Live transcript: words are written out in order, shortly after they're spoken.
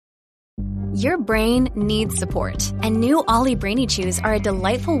Your brain needs support, and new Ollie Brainy Chews are a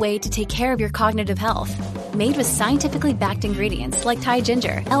delightful way to take care of your cognitive health. Made with scientifically backed ingredients like Thai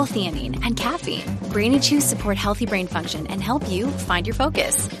ginger, L-theanine, and caffeine, Brainy Chews support healthy brain function and help you find your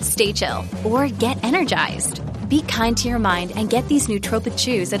focus, stay chill, or get energized. Be kind to your mind and get these nootropic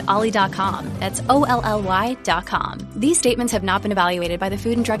chews at ollie.com. That's OLLY.com. These statements have not been evaluated by the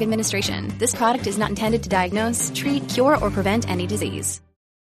Food and Drug Administration. This product is not intended to diagnose, treat, cure, or prevent any disease.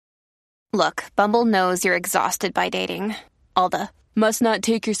 Look, Bumble knows you're exhausted by dating. All the, must not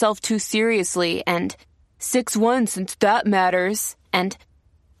take yourself too seriously, and 6'1" since that matters, and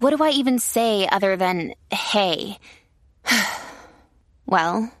what do I even say other than, hey?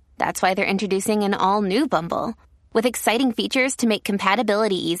 Well, that's why they're introducing an all-new Bumble, with exciting features to make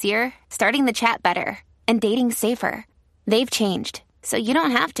compatibility easier, starting the chat better, and dating safer. They've changed, so you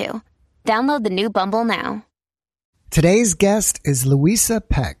don't have to. Download the new Bumble now. Today's guest is Louisa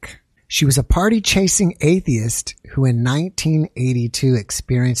Peck. She was a party-chasing atheist who in 1982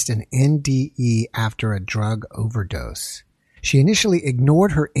 experienced an NDE after a drug overdose. She initially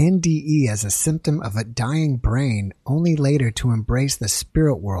ignored her NDE as a symptom of a dying brain, only later to embrace the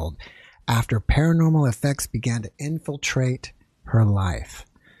spirit world after paranormal effects began to infiltrate her life.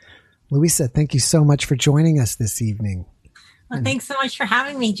 Louisa, thank you so much for joining us this evening. Well, thanks so much for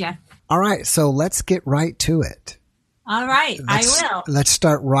having me, Jeff. All right, so let's get right to it. All right, I will. Let's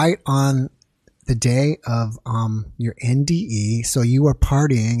start right on the day of your NDE. So you were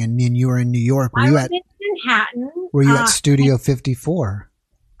partying, and then you were in New York. I was in Manhattan. Were you at Studio 54?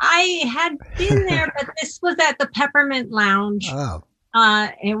 I had been there, but this was at the Peppermint Lounge. Oh.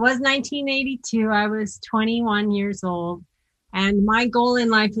 It was 1982. I was 21 years old, and my goal in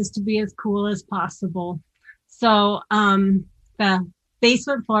life was to be as cool as possible. So the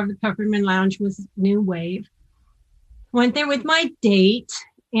basement floor of the Peppermint Lounge was new wave. Went there with my date,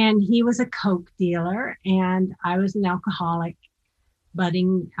 and he was a coke dealer, and I was an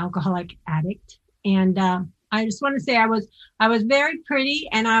budding alcoholic addict. And I just want to say I was very pretty,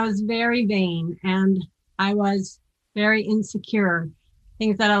 and I was very vain, and I was very insecure,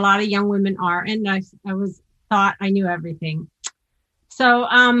 things that a lot of young women are. And I thought I knew everything. So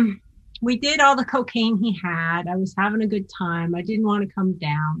we did all the cocaine he had. I was having a good time. I didn't want to come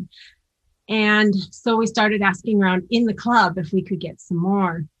down. And so we started asking around in the club if we could get some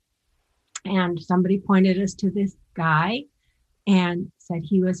more. And somebody pointed us to this guy and said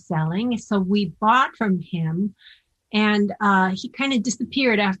he was selling. So we bought from him, and he kind of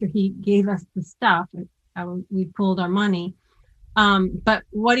disappeared after he gave us the stuff. We pulled our money. But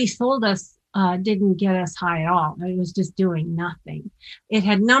what he sold us didn't get us high at all. It was just doing nothing. It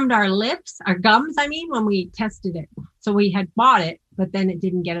had numbed our lips, our gums, when we tested it. So we had bought it, but then it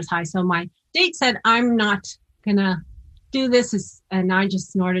didn't get us high. So my date said, I'm not going to do this. And I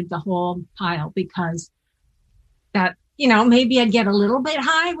just snorted the whole pile because that, maybe I'd get a little bit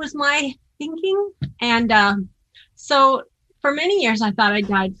high was my thinking. And so for many years, I thought I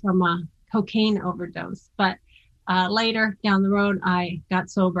died from a cocaine overdose. But later down the road, I got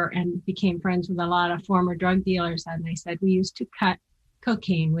sober and became friends with a lot of former drug dealers. And they said, we used to cut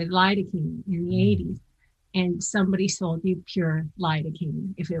cocaine with lidocaine in the 80s. And somebody sold you pure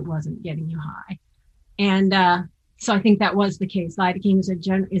lidocaine if it wasn't getting you high. And so I think that was the case. Lidocaine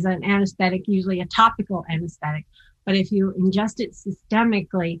is an anesthetic, usually a topical anesthetic. But if you ingest it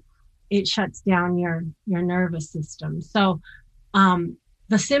systemically, it shuts down your nervous system. So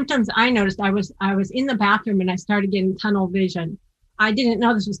the symptoms I noticed, I was in the bathroom and I started getting tunnel vision. I didn't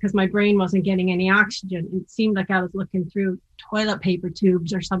know this was because my brain wasn't getting any oxygen. It seemed like I was looking through toilet paper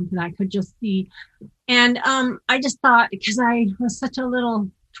tubes or something I could just see. And I just thought, because I was such a little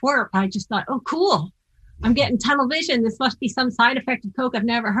twerp, I just thought, oh, cool. I'm getting tunnel vision. This must be some side effect of coke I've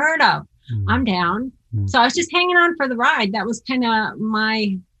never heard of. I'm down. So I was just hanging on for the ride. That was kind of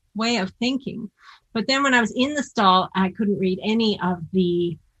my way of thinking. But then when I was in the stall, I couldn't read any of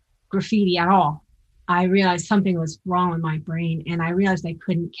the graffiti at all. I realized something was wrong with my brain, and I realized I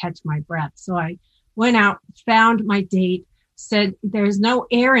couldn't catch my breath. So I went out, found my date, said, there's no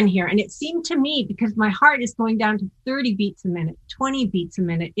air in here. And it seemed to me, because my heart is going down to 30 beats a minute, 20 beats a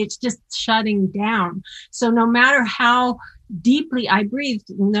minute, it's just shutting down. So no matter how deeply I breathed,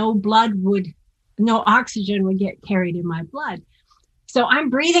 no oxygen would get carried in my blood. So I'm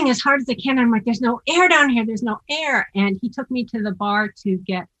breathing as hard as I can. I'm like, there's no air down here. There's no air. And he took me to the bar to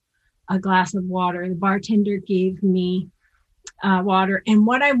get a glass of water. The bartender gave me water. And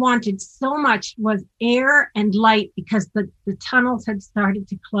what I wanted so much was air and light, because the tunnels had started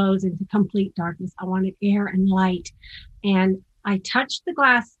to close into complete darkness. I wanted air and light. And I touched the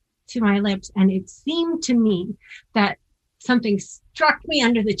glass to my lips, and it seemed to me that something struck me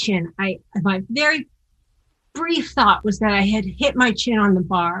under the chin. My very brief thought was that I had hit my chin on the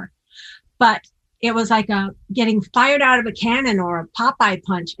bar, but it was like getting fired out of a cannon or a Popeye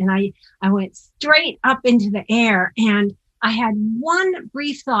punch. And I went straight up into the air, and I had one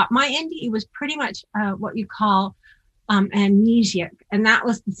brief thought. My NDE was pretty much what you call amnesiac. And that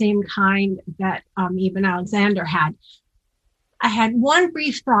was the same kind that even Alexander had. I had one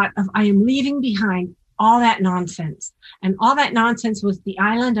brief thought of, I am leaving behind all that nonsense. And all that nonsense was the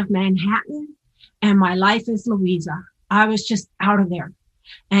island of Manhattan and my life as Louisa. I was just out of there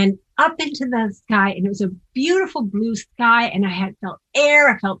and up into the sky. And it was a beautiful blue sky. And I felt air.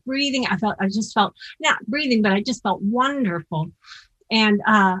 I felt breathing. I just felt not breathing, but I just felt wonderful. And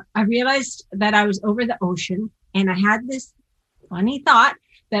I realized that I was over the ocean, and I had this funny thought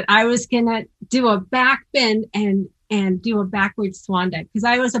that I was going to do a back bend and do a backward swan dive, because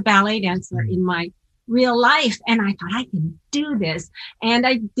I was a ballet dancer in my real life. And I thought, I can do this. And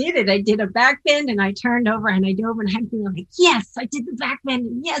I did it. I did a back bend, and I turned over and I dove, and I had to be like, yes, I did the back bend.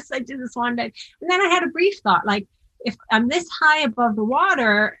 And yes, I did the swan dive. And then I had a brief thought, like, if I'm this high above the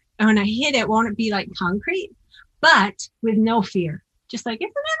water and when I hit it, won't it be like concrete? But with no fear. Just like,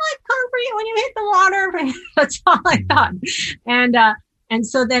 isn't it like concrete when you hit the water? That's all I thought. And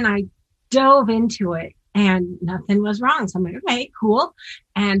so then I dove into it, and nothing was wrong. So I'm like, okay, cool.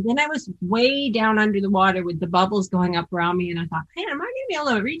 And then I was way down under the water with the bubbles going up around me. And I thought, hey, am I going to be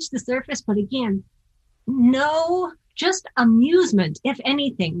able to reach the surface? But again, no, just amusement, if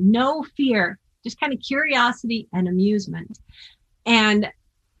anything, no fear, just kind of curiosity and amusement. And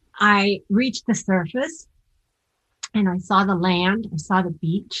I reached the surface, and I saw the land, I saw the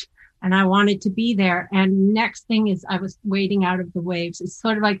beach, and I wanted to be there. And next thing is I was wading out of the waves. It's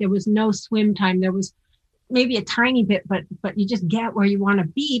sort of like there was no swim time. There was maybe a tiny bit, but you just get where you want to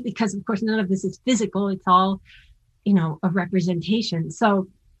be, because of course none of this is physical. It's all, a representation. So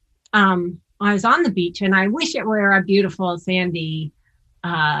I was on the beach, and I wish it were a beautiful sandy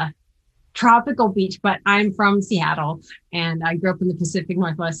tropical beach, but I'm from Seattle, and I grew up in the Pacific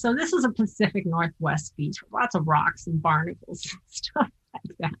Northwest. So this was a Pacific Northwest beach with lots of rocks and barnacles and stuff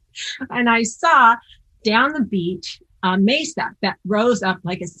like that. And I saw down the beach a mesa that rose up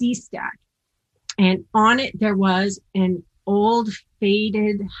like a sea stack. And on it, there was an old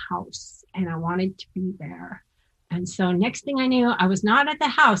faded house, and I wanted to be there. And so next thing I knew, I was not at the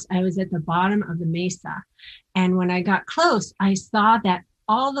house. I was at the bottom of the mesa. And when I got close, I saw that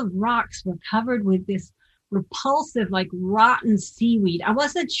all the rocks were covered with this repulsive, like rotten seaweed. I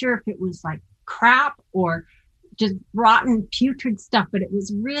wasn't sure if it was like crap or just rotten, putrid stuff, but it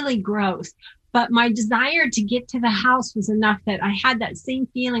was really gross. But my desire to get to the house was enough that I had that same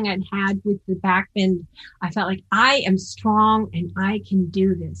feeling I'd had with the back bend. I felt like I am strong and I can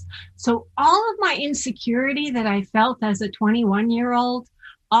do this. So all of my insecurity that I felt as a 21-year-old,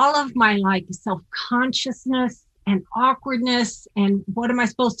 all of my like self-consciousness and awkwardness and what am I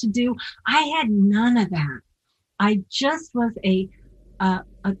supposed to do? I had none of that. I just was a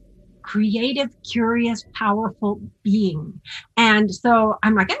creative, curious, powerful being. And so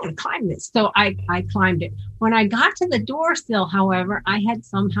I'm like, I'm going to climb this. So I climbed it. When I got to the door sill, however, I had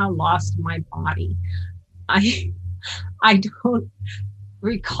somehow lost my body. I don't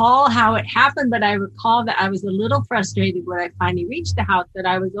recall how it happened, but I recall that I was a little frustrated when I finally reached the house, that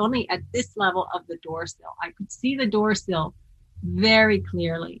I was only at this level of the door sill. I could see the door sill very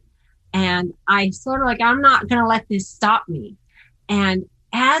clearly. And I sort of like, I'm not going to let this stop me. And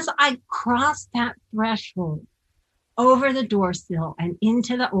as I crossed that threshold over the door sill and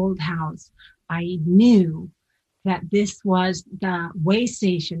into the old house, I knew that this was the way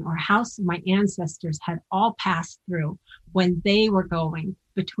station or house my ancestors had all passed through when they were going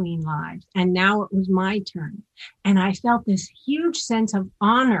between lives. And now it was my turn. And I felt this huge sense of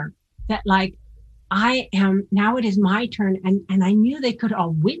honor that like, now it is my turn. And I knew they could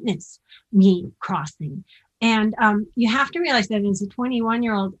all witness me crossing. And you have to realize that as a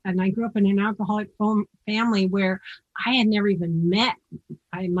 21-year-old, and I grew up in an alcoholic family where I had never even met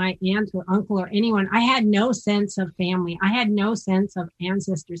my aunt or uncle or anyone. I had no sense of family. I had no sense of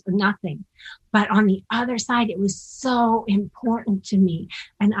ancestors, nothing. But on the other side, it was so important to me.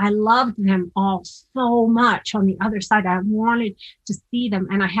 And I loved them all so much on the other side. I wanted to see them.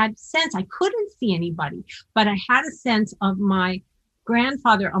 And I had a sense, I couldn't see anybody, but I had a sense of my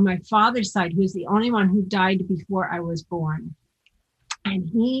grandfather on my father's side, who was the only one who died before I was born. And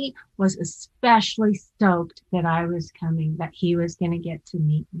he was especially stoked that I was coming, that he was going to get to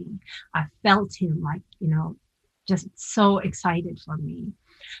meet me. I felt him like, just so excited for me.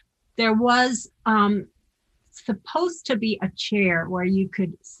 There was supposed to be a chair where you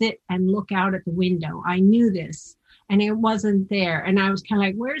could sit and look out at the window. I knew this. and it wasn't there. And I was kind of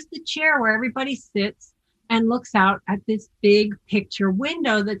like, where's the chair where everybody sits and looks out at this big picture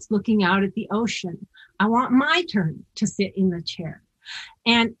window that's looking out at the ocean? I want my turn to sit in the chair.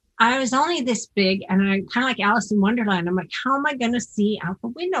 And I was only this big, and I kind of like Alice in Wonderland. I'm like, how am I going to see out the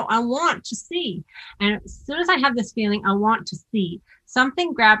window? I want to see. And as soon as I have this feeling, I want to see,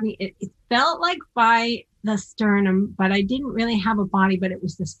 something grabbed me. It felt like by the sternum, but I didn't really have a body, but it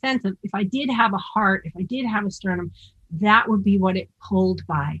was the sense of, if I did have a heart, if I did have a sternum, that would be what it pulled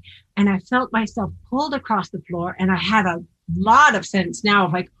by. And I felt myself pulled across the floor, and I had a lot of sense now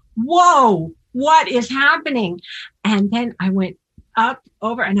of like, whoa, what is happening? And then I went up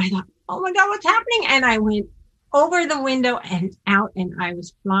over, and I thought, oh my God, what's happening? And I went over the window and out, and I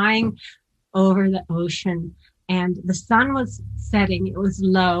was flying over the ocean, and the sun was setting. It was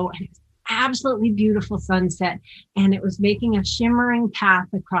low, and it was absolutely beautiful sunset, and it was making a shimmering path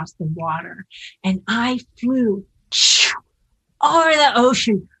across the water. And I flew over the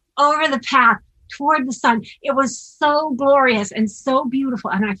ocean, over the path toward the sun. It was so glorious and so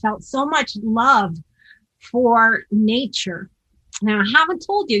beautiful. And I felt so much love for nature. Now, I haven't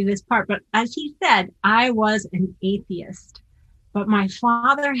told you this part, but as he said, I was an atheist. But my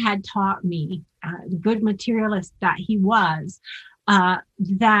father had taught me, the good materialist that he was,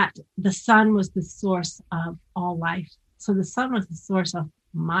 that the sun was the source of all life. So the sun was the source of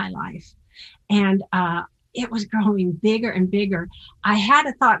my life. And it was growing bigger and bigger. I had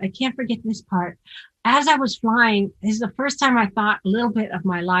a thought, I can't forget this part. As I was flying, this is the first time I thought a little bit of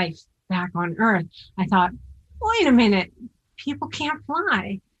my life back on Earth. I thought, wait a minute, people can't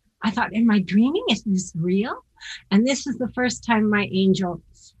fly. I thought, am I dreaming? Is this real? And this is the first time my angel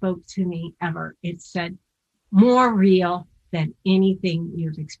spoke to me ever. It said, more real than anything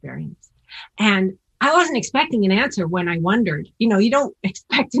you've experienced. And I wasn't expecting an answer when I wondered. You know, you don't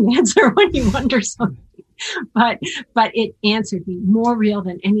expect an answer when you wonder something. But it answered me, more real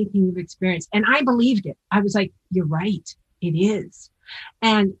than anything you've experienced. And I believed it. I was like, you're right. It is.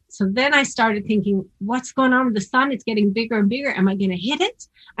 And so then I started thinking, what's going on with the sun? It's getting bigger and bigger. Am I going to hit it?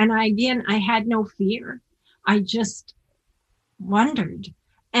 And I had no fear. I just wondered.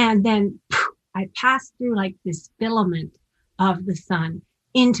 And then I passed through like this filament of the sun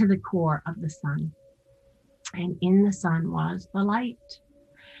into the core of the sun. And in the sun was the light.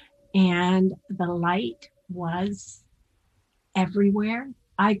 And the light was everywhere.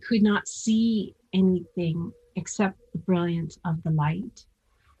 I could not see anything except the brilliance of the light.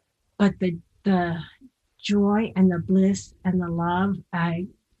 But the joy and the bliss and the love,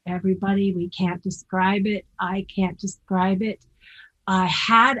 everybody, we can't describe it. I can't describe it. I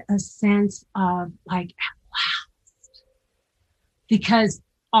had a sense of like, wow, because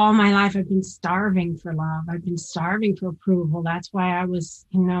all my life I've been starving for love. I've been starving for approval. That's why I was,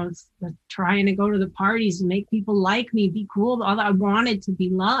 trying to go to the parties and make people like me, be cool. Although I wanted to be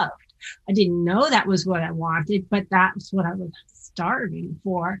loved. I didn't know that was what I wanted, but that's what I was starving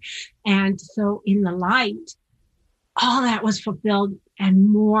for. And so in the light, all that was fulfilled and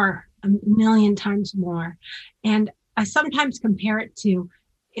more, a million times more. And I sometimes compare it to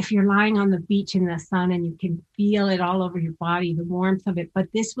if you're lying on the beach in the sun and you can feel it all over your body, the warmth of it. But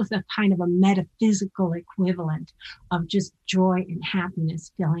this was a kind of a metaphysical equivalent of just joy and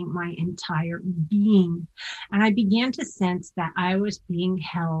happiness filling my entire being. And I began to sense that I was being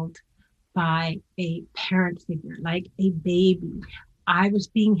held by a parent figure, like a baby. I was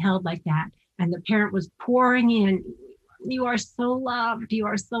being held like that. And the parent was pouring in, you are so loved, you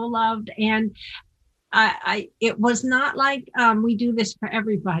are so loved. And it was not like we do this for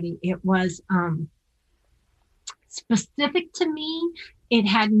everybody. It was specific to me. It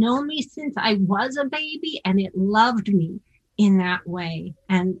had known me since I was a baby, and it loved me in that way.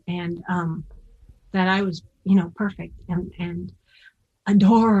 And that I was, perfect and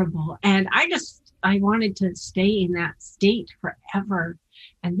adorable. And I wanted to stay in that state forever.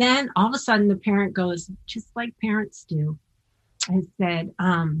 And then all of a sudden the parent goes, just like parents do, and said,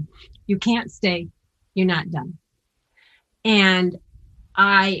 you can't stay. You're not done. And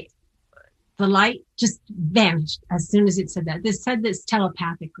the light just vanished as soon as it said that. This said this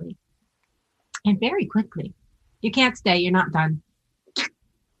telepathically and very quickly. You can't stay. You're not done.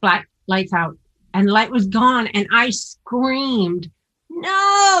 Black, lights out. And the light was gone. And I screamed,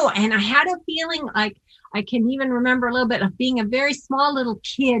 no. And I had a feeling like, I can even remember a little bit of being a very small little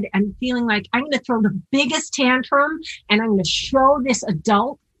kid and feeling like I'm going to throw the biggest tantrum and I'm going to show this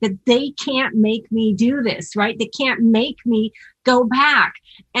adult that they can't make me do this, right? They can't make me go back.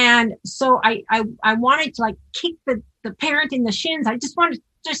 And so I wanted to like kick the parent in the shins. I just wanted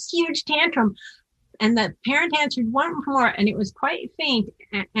this huge tantrum. And the parent answered one more, and it was quite faint.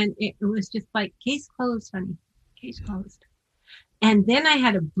 And it was just like, case closed, honey. case closed. And then I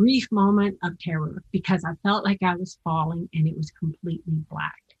had a brief moment of terror because I felt like I was falling and it was completely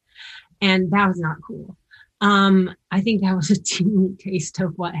black. And that was not cool. I think that was a teeny taste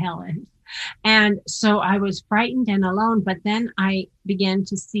of what hell is. And so I was frightened and alone, but then I began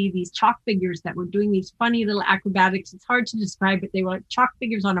to see these chalk figures that were doing these funny little acrobatics. It's hard to describe, but they were like chalk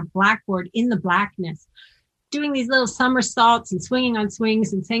figures on a blackboard in the blackness, doing these little somersaults and swinging on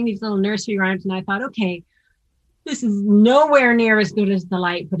swings and saying these little nursery rhymes. And I thought, okay, this is nowhere near as good as the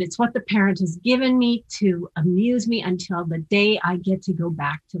light, but it's what the parent has given me to amuse me until the day I get to go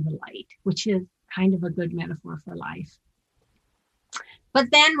back to the light, which is kind of a good metaphor for life. But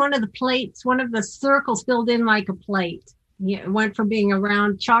then one of the circles filled in like a plate. It went from being a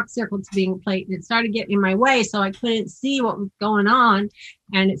round chalk circle to being a plate, and it started getting in my way, so I couldn't see what was going on.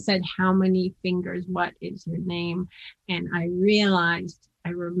 And it said, how many fingers? What is your name? And I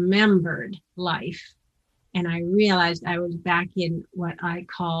remembered life. And I realized I was back in what I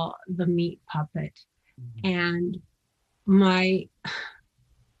call the meat puppet. And my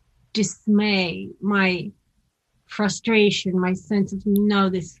dismay, my frustration, my sense of, no,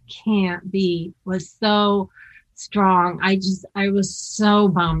 this can't be, was so strong. I was so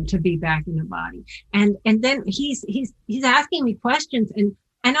bummed to be back in the body. And then he's asking me questions and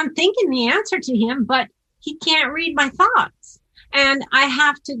I'm thinking the answer to him, but he can't read my thoughts. And I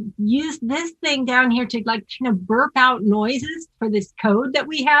have to use this thing down here to like kind of burp out noises for this code that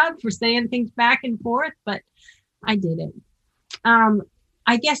we have for saying things back and forth, but I did it.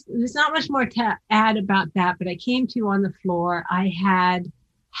 I guess there's not much more to add about that, but I came to on the floor. I had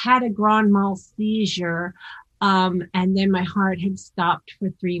a grand mal seizure, and then my heart had stopped for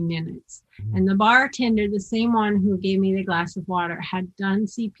 3 minutes. And the bartender, the same one who gave me the glass of water, had done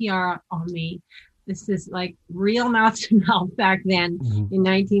CPR on me. This is like real mouth to mouth back then in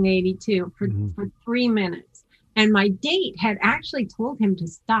 1982 for 3 minutes. And my date had actually told him to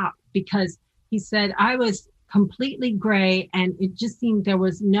stop because he said I was completely gray and it just seemed there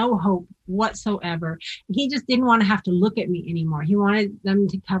was no hope whatsoever. He just didn't want to have to look at me anymore. He wanted them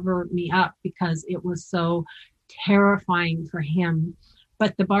to cover me up because it was so terrifying for him.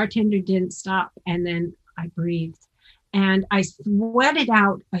 But the bartender didn't stop, and then I breathed. And I sweated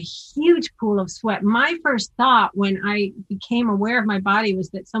out a huge pool of sweat. My first thought when I became aware of my body was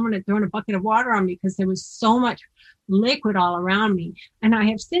that someone had thrown a bucket of water on me because there was so much liquid all around me. And I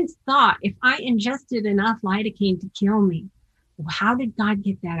have since thought, if I ingested enough lidocaine to kill me, how did God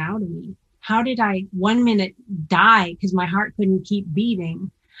get that out of me? How did I 1 minute die because my heart couldn't keep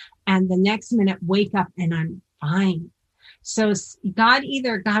beating, and the next minute wake up and I'm fine? So God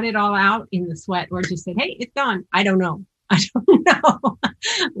either got it all out in the sweat or just said, hey, it's gone. I don't know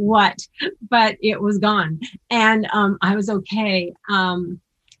what, but it was gone. And I was okay.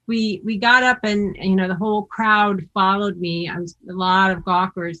 We got up and, the whole crowd followed me. A lot of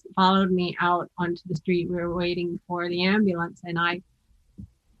gawkers followed me out onto the street. We were waiting for the ambulance. And I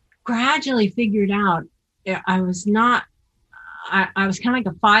gradually figured out I was kind of like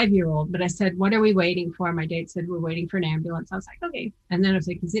a 5-year-old, but I said, what are we waiting for? My date said, we're waiting for an ambulance. I was like, okay. And then I was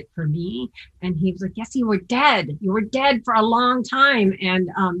like, is it for me? And he was like, yes, you were dead. You were dead for a long time. And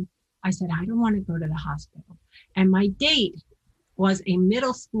I said, I don't want to go to the hospital. And my date was a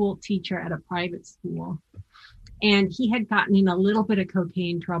middle school teacher at a private school. And he had gotten in a little bit of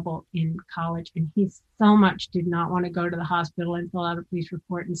cocaine trouble in college. And he so much did not want to go to the hospital and fill out a police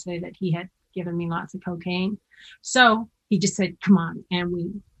report and say that he had given me lots of cocaine. So he just said, come on. And we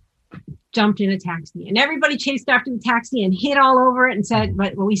jumped in a taxi, and everybody chased after the taxi and hit all over it and said,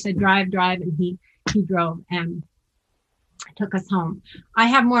 but we said, drive. And he drove and took us home. I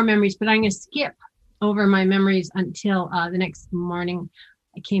have more memories, but I'm going to skip over my memories until the next morning.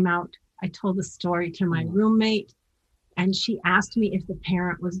 I came out. I told the story to my roommate, and she asked me if the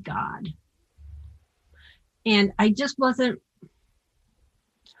parent was God. And I just wasn't.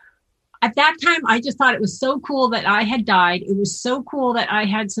 At that time, I just thought it was so cool that I had died. It was so cool that I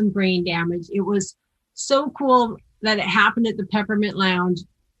had some brain damage. It was so cool that it happened at the Peppermint Lounge.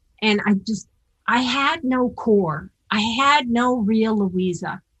 And I had no core. I had no real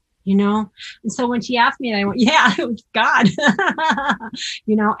Louisa, And so when she asked me, I went, yeah, it was God,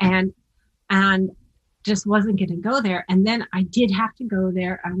 and just wasn't going to go there. And then I did have to go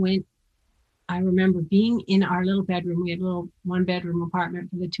there. I remember being in our little bedroom. We had a little 1-bedroom apartment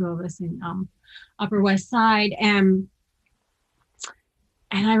for the two of us in Upper West Side. And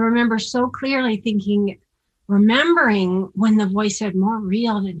I remember so clearly remembering when the voice said, more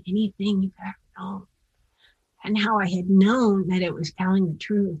real than anything you've ever known. And how I had known that it was telling the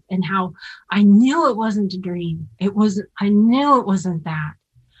truth, and how I knew it wasn't a dream. I knew it wasn't that.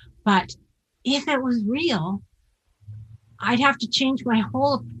 But if it was real, I'd have to change my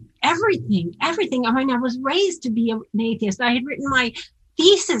whole everything. I mean, I was raised to be an atheist. I had written my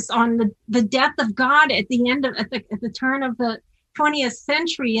thesis on the death of God at the turn of the 20th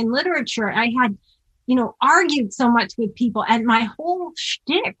century in literature. I had, argued so much with people, and my whole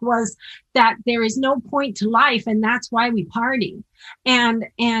shtick was that there is no point to life, and that's why we party. And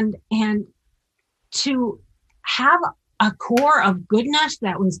to have a core of goodness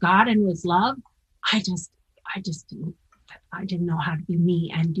that was God and was love, I didn't know how to be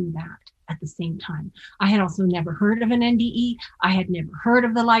me and do that at the same time. I had also never heard of an NDE. I had never heard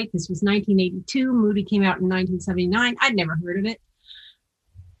of the light. This was 1982. Moody came out in 1979. I'd never heard of it.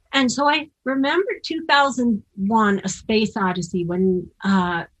 And so I remember 2001, A Space Odyssey, when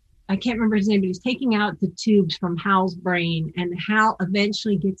I can't remember his name, but he's taking out the tubes from Hal's brain, and Hal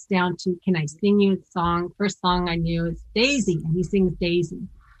eventually gets down to, can I sing you a song? First song I knew is Daisy, and he sings Daisy.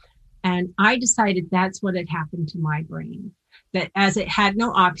 And I decided that's what had happened to my brain, that as it had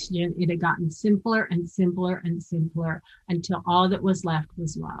no oxygen, it had gotten simpler and simpler and simpler until all that was left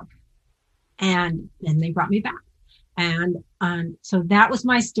was love. And then they brought me back. And so that was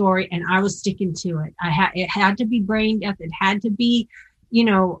my story, and I was sticking to it. It had to be brain death. It had to be,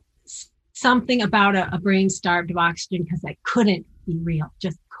 something about a brain starved of oxygen, because that couldn't be real,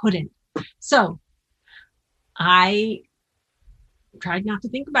 just couldn't. So I tried not to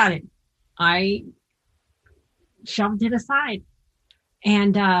think about it. I shoved it aside.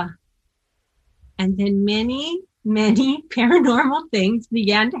 And then many, many paranormal things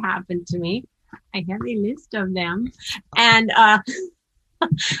began to happen to me. I have a list of them. And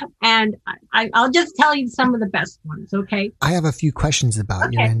I'll just tell you some of the best ones, okay? I have a few questions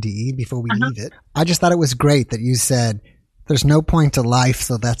about your NDE before we leave it. I just thought it was great that you said, there's no point to life,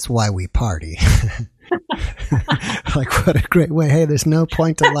 so that's why we party. Like, what a great way. Hey, there's no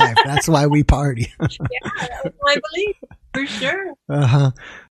point to life. That's why we party. Yeah, that's my belief, for sure. Uh-huh.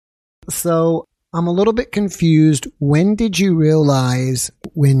 So I'm a little bit confused. When did you realize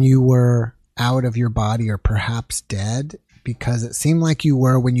when you were out of your body or perhaps dead? Because it seemed like you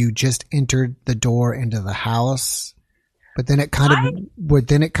were when you just entered the door into the house, but then it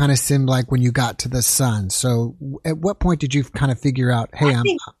kind of seemed like when you got to the sun. So at what point did you kind of figure out, hey,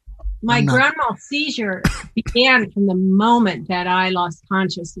 my grand mal seizure began from the moment that I lost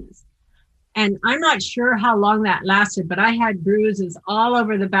consciousness. And I'm not sure how long that lasted, but I had bruises all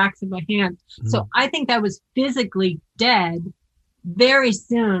over the backs of my hands. Mm-hmm. So I think I was physically dead very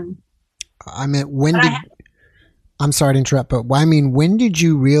soon. I mean, I'm sorry to interrupt, but when did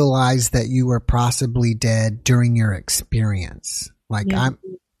you realize that you were possibly dead during your experience? Like, yeah.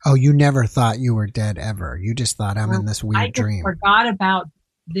 You never thought you were dead ever. You just thought I'm in this weird dream. I forgot about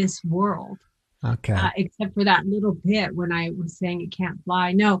this world. Okay. Except for that little bit when I was saying it can't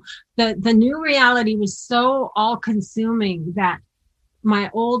fly. No, the new reality was so all consuming that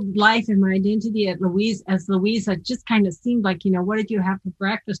my old life and my identity as Louisa just kind of seemed like, what did you have for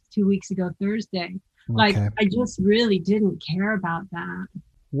breakfast 2 weeks ago, Thursday? Like, okay. I just really didn't care about that.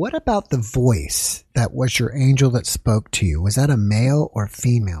 What about the voice that was your angel that spoke to you? Was that a male or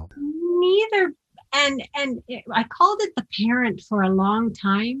female? Neither. And I called it the parent for a long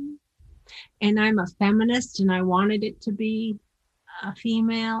time. And I'm a feminist, and I wanted it to be a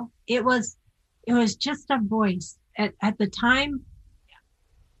female. It was just a voice. At the time,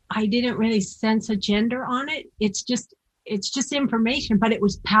 I didn't really sense a gender on it. It's just information, but it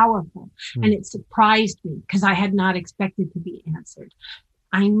was powerful. And it surprised me because I had not expected to be answered.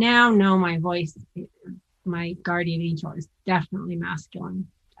 I now know my voice, my guardian angel, is definitely masculine.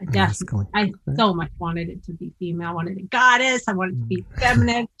 I so much wanted it to be female. I wanted a goddess. I wanted it to be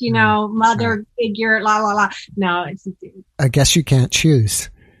feminist, mother figure, la, la, la. No, it's a dude. I guess you can't choose.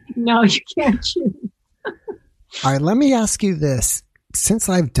 No, you can't choose. All right, let me ask you this. Since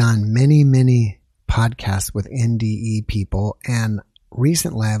I've done many, many podcasts with NDE people, and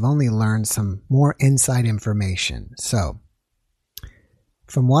recently I've only learned some more inside information. So,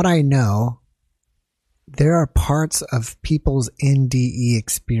 from what I know, there are parts of people's NDE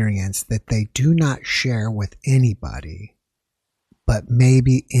experience that they do not share with anybody, but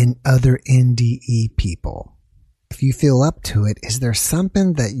maybe in other NDE people. If you feel up to it, is there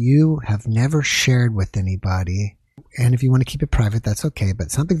something that you have never shared with anybody? And if you want to keep it private, that's okay. But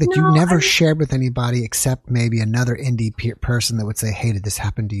something that you never shared with anybody except maybe another NDE person that would say, hey, did this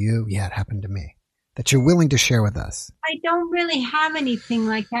happen to you? Yeah, it happened to me. That you're willing to share with us. I don't really have anything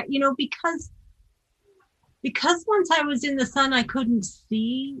like that, because once I was in the sun, I couldn't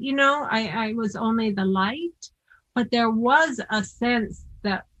see, I was only the light, but there was a sense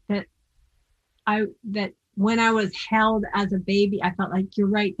that when I was held as a baby, I felt like, you're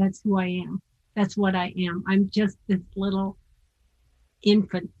right, that's who I am. That's what I am. I'm just this little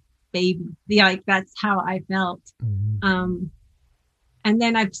infant baby. Like that's how I felt. Mm-hmm. And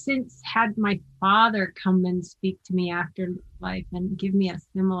then I've since had my father come and speak to me after life and give me a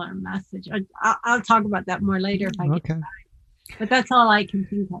similar message. I'll talk about that more later if I get time. But that's all I can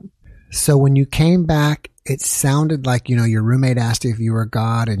think of. So when you came back, it sounded like, your roommate asked you if you were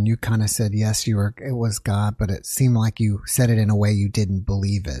God, and you kind of said, yes, it was God, but it seemed like you said it in a way you didn't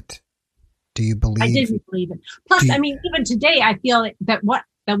believe it. Do you believe? I didn't believe it. Plus, even today, I feel that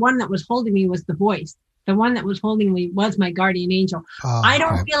the one that was holding me was the voice. The one that was holding me was my guardian angel. Oh, I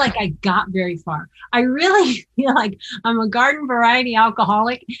don't feel like I got very far. I really feel like I'm a garden variety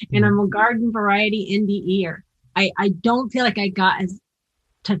alcoholic and I'm a garden variety NDEer. I don't feel like I got as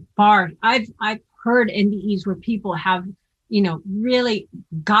far. I've heard NDEs where people have, really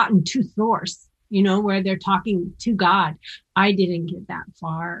gotten to source, where they're talking to God. I didn't get that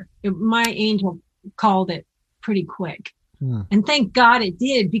far. My angel called it pretty quick. And thank God it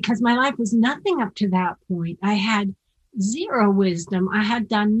did, because my life was nothing up to that point. I had zero wisdom. I had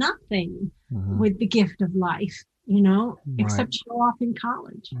done nothing with the gift of life, except show off in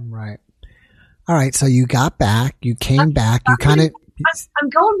college. Right. All right. So you got back, you came back, you kind of... I'm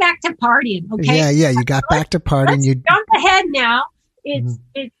going back to partying. Okay. Yeah. You got back to partying. You jump ahead now. It's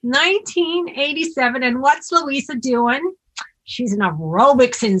 1987. And what's Louisa doing? She's an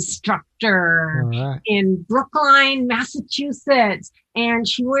aerobics instructor in Brookline, Massachusetts. And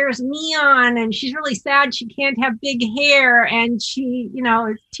she wears neon and she's really sad she can't have big hair. And she,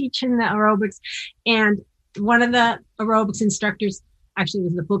 is teaching the aerobics. And one of the aerobics instructors actually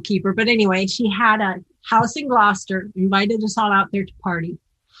was the bookkeeper. But anyway, she had a house in Gloucester, invited us all out there to party.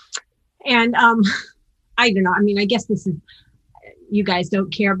 And I don't know. I mean, I guess this is, you guys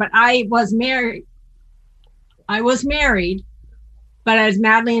don't care, but I was married, but I was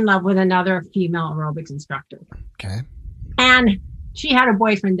madly in love with another female aerobics instructor. Okay. And she had a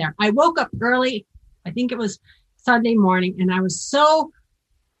boyfriend there. I woke up early, I think it was Sunday morning, and I was so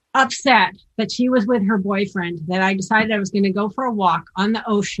upset that she was with her boyfriend that I decided I was going to go for a walk on the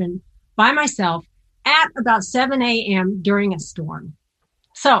ocean by myself at about 7 a.m. during a storm.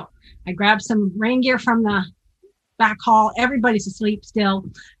 So I grabbed some rain gear from the back hall. Everybody's asleep still.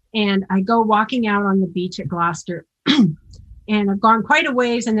 And I go walking out on the beach at Gloucester. And I've gone quite a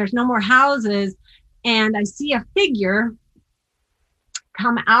ways and there's no more houses. And I see a figure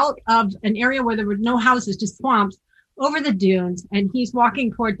come out of an area where there were no houses, just swamps, over the dunes. And he's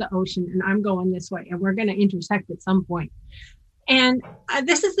walking toward the ocean and I'm going this way. And we're going to intersect at some point. And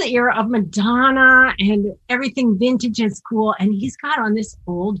this is the era of Madonna and everything vintage is cool. And he's got on this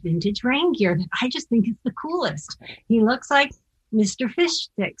old vintage rain gear that I just think is the coolest. He looks like Mr. Fish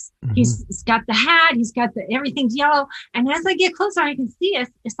Sticks. Mm-hmm. He's got the hat. He's got everything's yellow. And as I get closer, I can see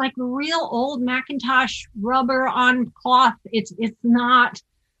it's like real old Macintosh rubber on cloth. It's not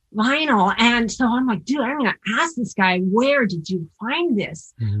vinyl. And so I'm like, dude, I'm going to ask this guy, where did you find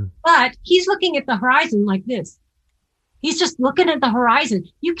this? Mm-hmm. But he's looking at the horizon like this. He's just looking at the horizon.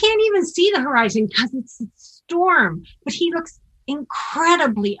 You can't even see the horizon because it's a storm, but he looks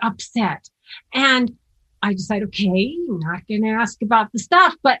incredibly upset. And I decide, okay, I'm not going to ask about the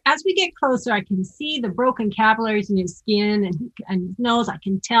stuff. But as we get closer, I can see the broken capillaries in his skin and his nose. I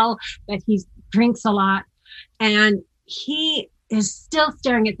can tell that he drinks a lot. And he is still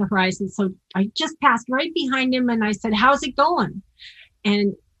staring at the horizon. So I just passed right behind him and I said, how's it going?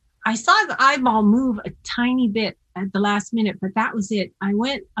 And I saw the eyeball move a tiny bit at the last minute, but that was it. I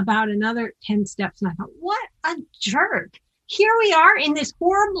went about another 10 steps and I thought, what a jerk. Here we are in this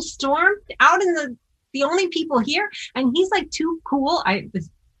horrible storm out in the only people here. And he's like too cool.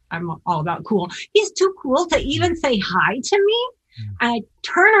 I'm all about cool. He's too cool to even say hi to me. And I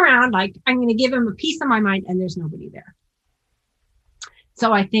turn around like I'm going to give him a piece of my mind and there's nobody there.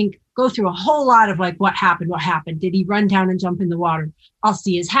 So I think go through a whole lot of like, what happened? Did he run down and jump in the water? I'll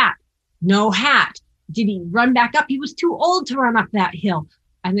see his hat. No hat. Did he run back up? He was too old to run up that hill.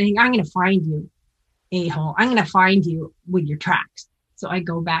 I think I'm going to find you, a-hole. I'm going to find you with your tracks. So I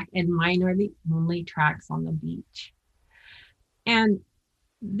go back and mine are the only tracks on the beach. And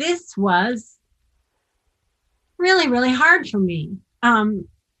this was really, really hard for me.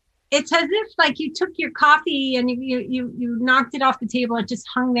 It's as if like you took your coffee and you knocked it off the table. It just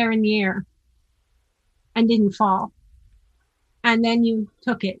hung there in the air and didn't fall. And then you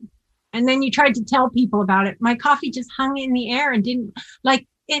took it. And then you tried to tell people about it. My coffee just hung in the air and didn't, like,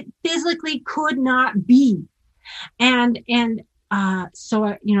 it physically could not be. And so,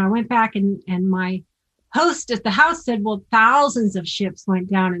 I went back and my host at the house said, well, thousands of ships went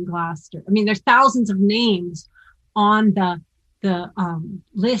down in Gloucester. I mean, there's thousands of names on the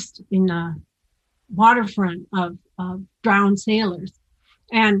list in waterfront of drowned sailors.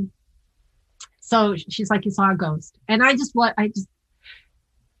 And so she's like, you saw a ghost. And I just like,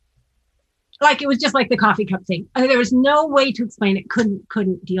 it was just like the coffee cup thing. There was no way to explain it.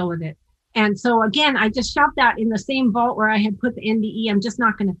 Couldn't deal with it. And so again, I just shoved that in the same vault where I had put the NDE. I'm just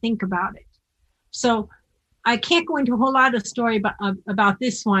not going to think about it. So I can't go into a whole lot of story about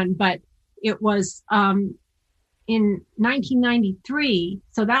this one, but it was in 1993.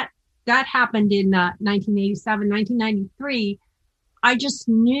 So that happened in 1987, 1993. I just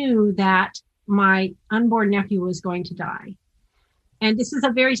knew that my unborn nephew was going to die. And this is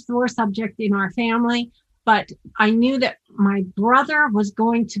a very sore subject in our family, but I knew that my brother was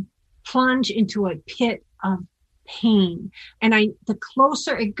going to plunge into a pit of pain. And the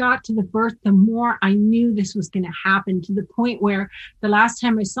closer it got to the birth, the more I knew this was going to happen, to the point where the last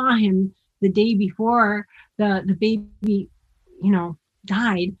time I saw him, the day before the baby,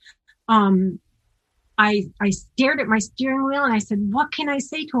 died, I stared at my steering wheel and I said, what can I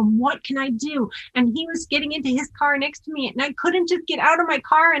say to him? What can I do? And he was getting into his car next to me, and I couldn't just get out of my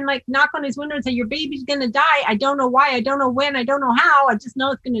car and like knock on his window and say, your baby's going to die. I don't know why. I don't know when. I don't know how. I just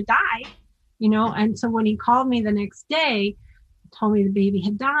know it's going to die, And so when he called me the next day, told me the baby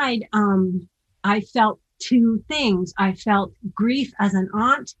had died, I felt two things. I felt grief as an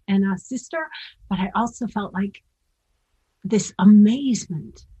aunt and a sister, but I also felt like this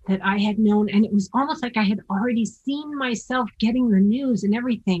amazement that I had known. And it was almost like I had already seen myself getting the news and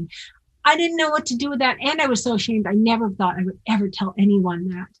everything. I didn't know what to do with that. And I was so ashamed. I never thought I would ever tell anyone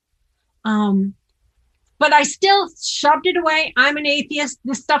that. But I still shoved it away. I'm an atheist.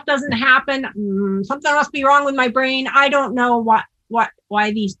 This stuff doesn't happen. Something must be wrong with my brain. I don't know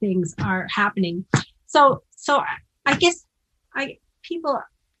why these things are happening. So I guess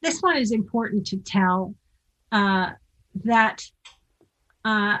this one is important to tell, that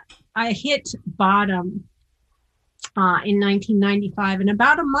I hit bottom in 1995, and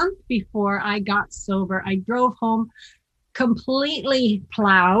about a month before I got sober, I drove home completely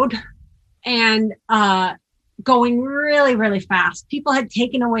plowed and going really, really fast. People had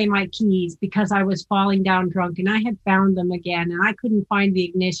taken away my keys because I was falling down drunk, and I had found them again, and I couldn't find the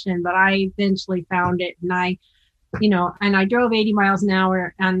ignition, but I eventually found it, and I drove 80 miles an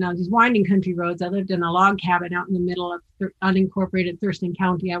hour on these winding country roads. I lived in a log cabin out in the middle of unincorporated Thurston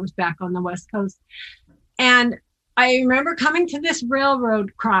County. I was back on the West Coast. And I remember coming to this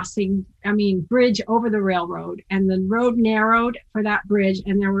railroad crossing, bridge over the railroad, and the road narrowed for that bridge,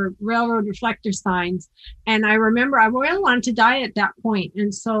 and there were railroad reflector signs. And I remember I really wanted to die at that point.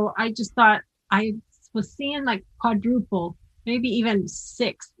 And so I just thought I was seeing like quadruple, maybe even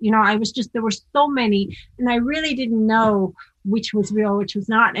 6. There were so many, and I really didn't know which was real, which was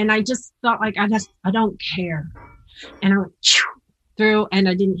not. And I just felt like I don't care. And I went through, and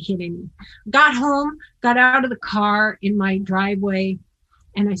I didn't hit any. Got home, got out of the car in my driveway,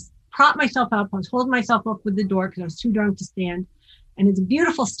 and I propped myself up. I was holding myself up with the door because I was too drunk to stand. And it's a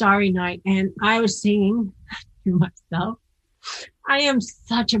beautiful starry night. And I was singing to myself, I am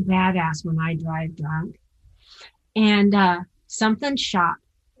such a badass when I drive drunk. And something shot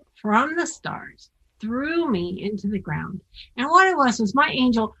from the stars, threw me into the ground. And what it was my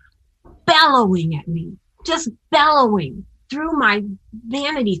angel bellowing at me, just bellowing through my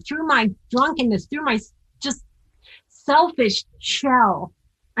vanity, through my drunkenness, through my just selfish shell.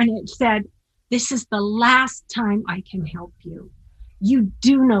 And it said, this is the last time I can help you. You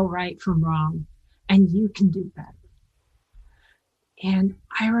do know right from wrong, and you can do better. And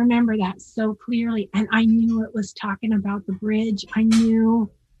I remember that so clearly. And I knew it was talking about the bridge. I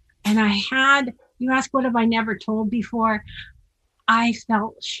knew. And you ask, what have I never told before? I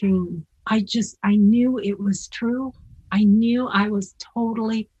felt shame. I knew it was true. I knew I was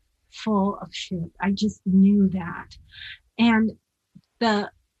totally full of shit. I just knew that. And the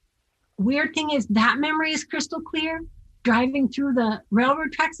weird thing is that memory is crystal clear. Driving through the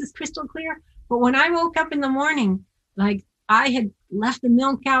railroad tracks is crystal clear. But when I woke up in the morning, like, I had left the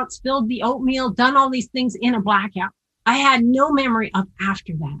milk out, spilled the oatmeal, done all these things in a blackout. I had no memory of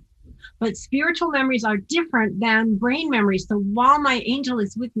after that. But spiritual memories are different than brain memories. So while my angel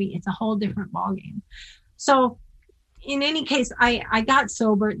is with me, it's a whole different ballgame. So in any case, I got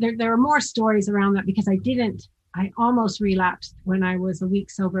sober. There are more stories around that because I almost relapsed when I was a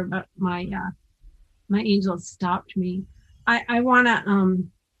week sober, but my angel stopped me. I want to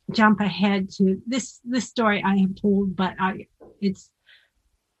jump ahead to this story I have told, but I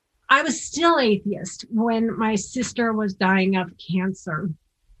was still atheist when my sister was dying of cancer.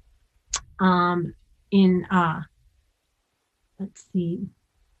 Let's see.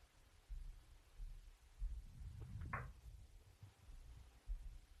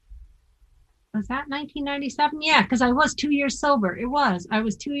 was that 1997? Yeah, because I was 2 years sober. I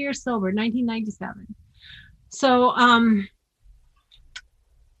was 2 years sober, 1997. So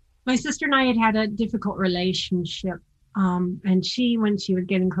my sister and I had a difficult relationship. And she, when she was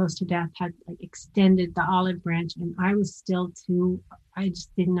getting close to death, had like extended the olive branch, and I just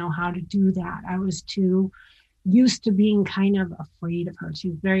didn't know how to do that. I was too used to being kind of afraid of her. She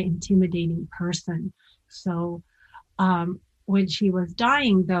was a very intimidating person. So when she was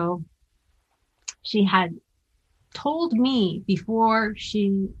dying, though, she had told me before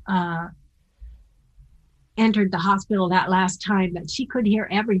she entered the hospital that last time that she could hear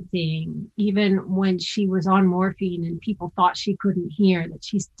everything, even when she was on morphine and people thought she couldn't hear, that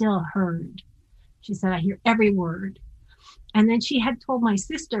she still heard. She said, I hear every word. And then she had told my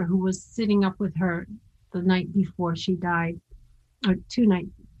sister, who was sitting up with her the night before she died, or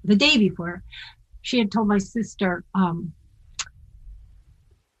the day before, she had told my sister,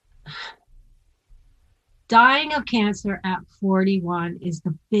 dying of cancer at 41 is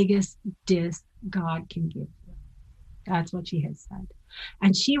the biggest diss God can give you. That's what she had said.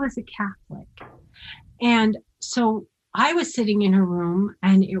 And she was a Catholic. And so I was sitting in her room,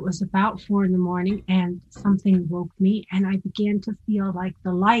 and it was about 4 a.m, and something woke me, and I began to feel like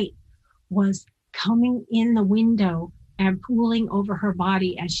the light was coming in the window and pooling over her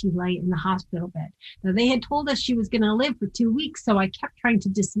body as she lay in the hospital bed. Now, they had told us she was going to live for 2 weeks, so I kept trying to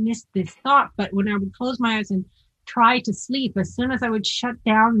dismiss this thought. But when I would close my eyes and try to sleep, as soon as I would shut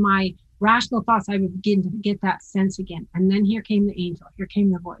down my rational thoughts, I would begin to get that sense again. And then here came the angel, here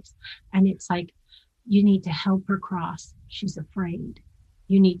came the voice. And it's like, you need to help her cross. She's afraid.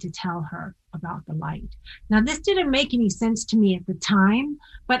 You need to tell her about the light. Now, this didn't make any sense to me at the time,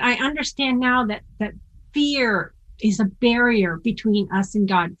 but I understand now that fear is a barrier between us and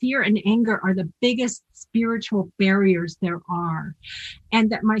God. Fear and anger are the biggest spiritual barriers there are. And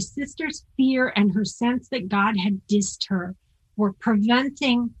that my sister's fear and her sense that God had dissed her were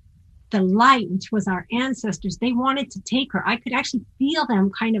preventing the light, which was our ancestors. They wanted to take her. I could actually feel them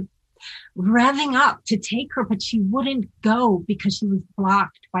kind of revving up to take her, but she wouldn't go because she was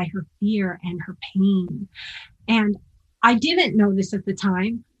blocked by her fear and her pain. And I didn't know this at the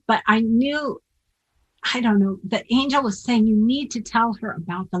time, but I knew, I don't know, the angel was saying, you need to tell her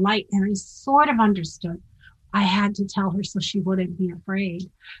about the light. And I sort of understood. I had to tell her so she wouldn't be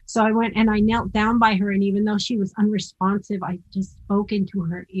afraid. So I went and I knelt down by her. And even though she was unresponsive, I just spoke into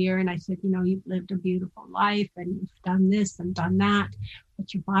her ear. And I said, you know, you've lived a beautiful life and you've done this and done that,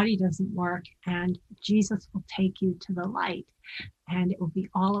 but your body doesn't work. And Jesus will take you to the light, and it will be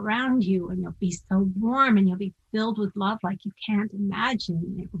all around you. And you'll be so warm, and you'll be filled with love like you can't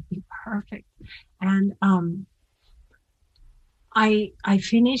imagine. It will be perfect. And I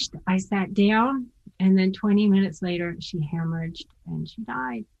finished, I sat down, and then 20 minutes later, she hemorrhaged and she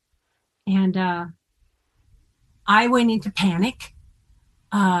died. And I went into panic.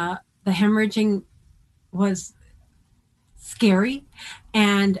 The hemorrhaging was scary.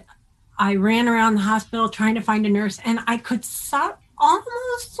 And I ran around the hospital trying to find a nurse. And I could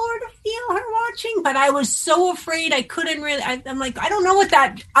almost sort of feel her watching, but I was so afraid I couldn't really. I'm like, I don't know what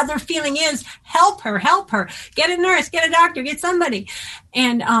that other feeling is. Help her. Get a nurse, get a doctor, get somebody.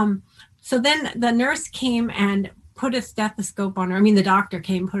 And so then the nurse came and put a stethoscope on her. I mean, the doctor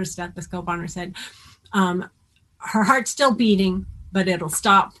came, put a stethoscope on her, said, her heart's still beating, but it'll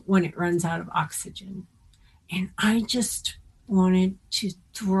stop when it runs out of oxygen. And I just wanted to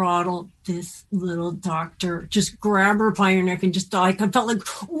throttle this little doctor, just grab her by her neck and just like, I felt like,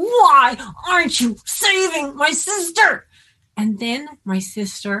 why aren't you saving my sister? And then my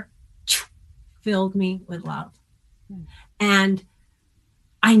sister filled me with love. And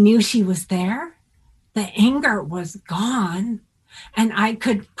I knew she was there. The anger was gone. And I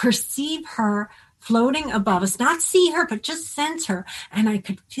could perceive her floating above us, not see her, but just sense her. And I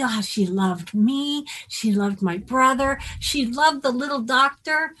could feel how she loved me. She loved my brother. She loved the little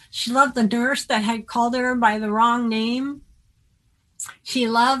doctor. She loved the nurse that had called her by the wrong name. She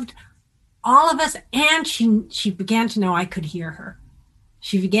loved all of us. And she began to know I could hear her.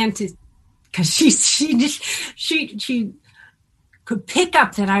 She began to, because she could pick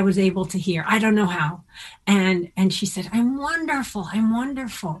up that I was able to hear. I don't know how. And she said, I'm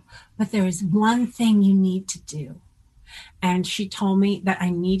wonderful. But there is one thing you need to do. And she told me that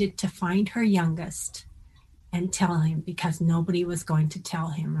I needed to find her youngest and tell him, because nobody was going to tell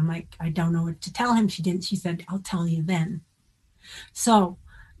him. I'm like, I don't know what to tell him. She didn't. She said, I'll tell you then. So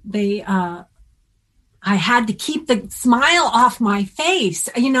they I had to keep the smile off my face.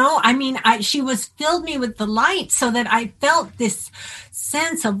 She filled me with the light so that I felt this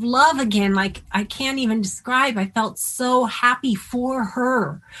sense of love again. Like I can't even describe. I felt so happy for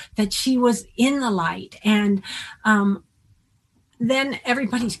her that she was in the light. And, then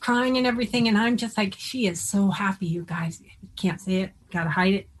everybody's crying and everything. And I'm just like, she is so happy, you guys. Can't say it. Got to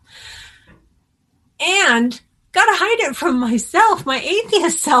hide it. And got to hide it from myself, my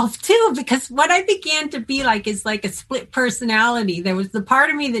atheist self too, because what I began to be like is like a split personality. There was the part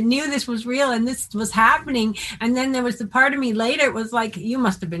of me that knew this was real and this was happening. And then there was the part of me later, it was like, you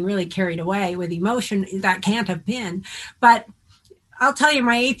must have been really carried away with emotion. That can't have been. But I'll tell you,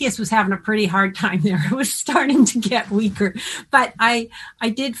 my atheist was having a pretty hard time there. It was starting to get weaker. But I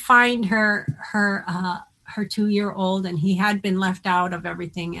did find her 2-year-old, and he had been left out of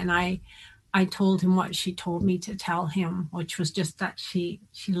everything. And I told him what she told me to tell him, which was just that she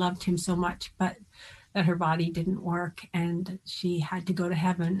loved him so much, but that her body didn't work and she had to go to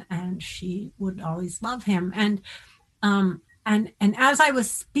heaven and she would always love him. And as I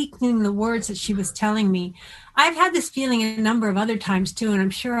was speaking the words that she was telling me, I've had this feeling a number of other times too, and I'm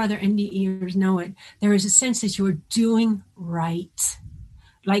sure other NDEers know it. There is a sense that you are doing right.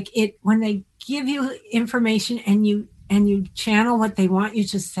 Like when they give you information and you channel what they want you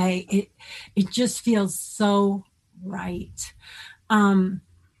to say, it just feels so right.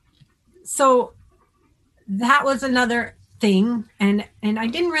 So that was another thing. And I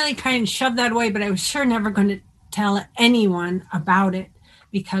didn't really try and shove that away, but I was sure never going to tell anyone about it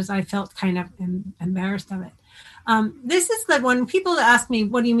because I felt kind of embarrassed of it. This is the one people ask me,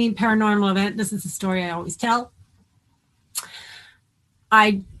 what do you mean paranormal event? This is the story I always tell.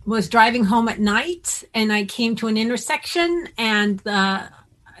 I was driving home at night and I came to an intersection and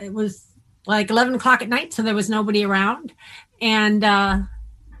it was like 11 o'clock at night. So there was nobody around and the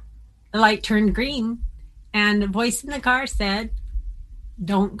light turned green and a voice in the car said,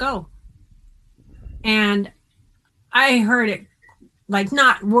 "Don't go." And I heard it, like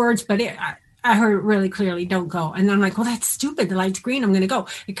not words, but I heard it really clearly, "Don't go." And I'm like, well, that's stupid. The light's green. I'm going to go.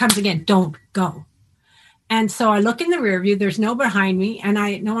 It comes again. "Don't go." And so I look in the rear view. There's no one behind me.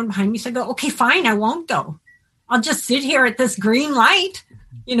 No one behind me. So I go, okay, fine. I won't go. I'll just sit here at this green light,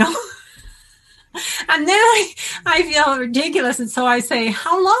 And then I feel ridiculous. And so I say,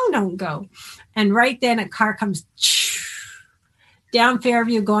 how long don't go? And right then a car comes down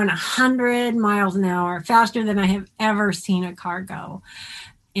Fairview going 100 miles an hour, faster than I have ever seen a car go.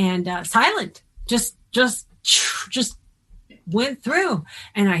 And silent, just went through.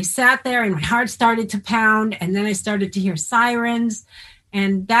 And I sat there and my heart started to pound. And then I started to hear sirens.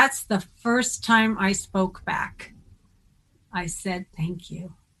 And that's the first time I spoke back. I said, "Thank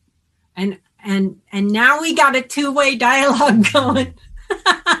you." And now we got a two-way dialogue going.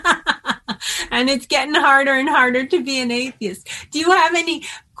 And it's getting harder and harder to be an atheist. Do you have any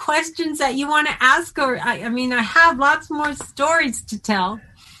questions that you want to ask? Or I have lots more stories to tell.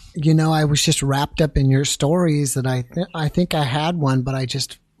 I was just wrapped up in your stories that I think I had one, but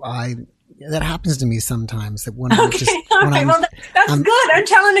that happens to me sometimes. That when that's good. I'm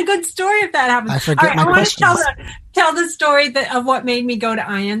telling a good story if that happens. I forget my questions. I want to tell the story of what made me go to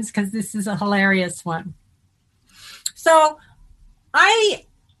IANDS because this is a hilarious one. So I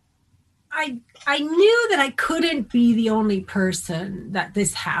knew that I couldn't be the only person that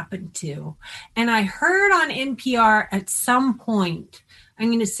this happened to. And I heard on NPR at some point, I'm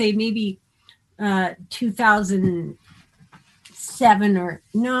going to say maybe 2007 or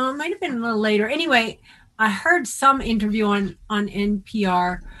no, it might have been a little later. Anyway, I heard some interview on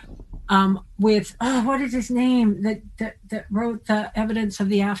NPR with, what is his name that wrote the Evidence of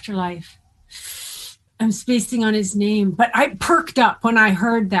the Afterlife. I'm spacing on his name, but I perked up when I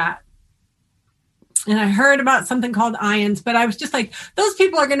heard that. And I heard about something called IANDS, but I was just like, those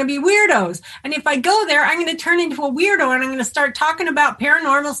people are going to be weirdos. And if I go there, I'm going to turn into a weirdo and I'm going to start talking about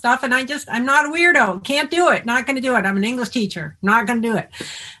paranormal stuff. And I'm not a weirdo. Can't do it. Not going to do it. I'm an English teacher. Not going to do it.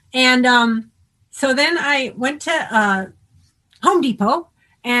 And so then I went to Home Depot,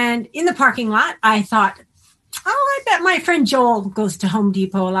 and in the parking lot, I thought, I bet my friend Joel goes to Home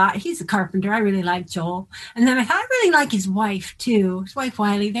Depot a lot. He's a carpenter. I really like Joel. And then I thought, I really like his wife too. His wife,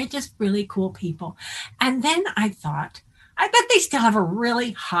 Wiley. They're just really cool people. And then I thought, I bet they still have a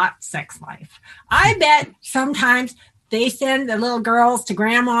really hot sex life. I bet sometimes they send the little girls to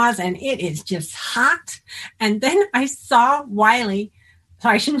grandma's and it is just hot. And then I saw Wiley.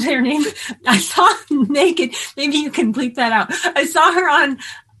 Sorry, I shouldn't say her name. I saw naked. Maybe you can bleep that out. I saw her on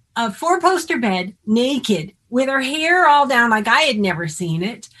a 4-poster bed, naked, with her hair all down like I had never seen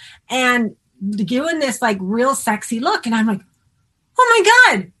it, and doing this like real sexy look. And I'm like, oh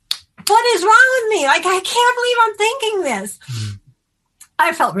my God, what is wrong with me? Like, I can't believe I'm thinking this.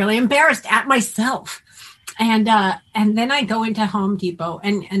 I felt really embarrassed at myself. And then I go into Home Depot.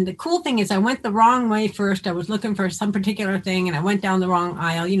 And the cool thing is I went the wrong way first. I was looking for some particular thing and I went down the wrong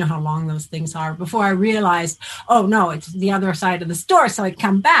aisle. You know how long those things are, before I realized, oh no, it's the other side of the store. So I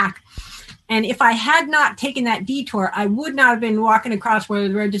come back. And if I had not taken that detour, I would not have been walking across where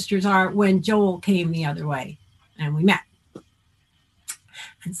the registers are when Joel came the other way and we met.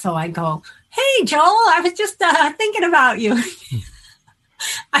 And so I go, hey, Joel, I was just thinking about you.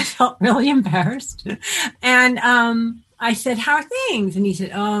 I felt really embarrassed. And I said, how are things? And he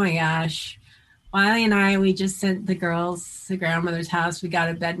said, oh my gosh, Wiley and I, we just sent the girls to grandmother's house. We got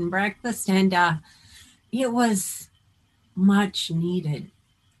a bed and breakfast, and it was much needed.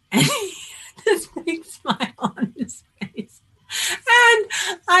 And he had this big smile on his face. And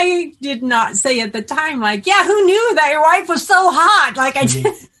I did not say at the time, like, yeah, who knew that your wife was so hot? Like I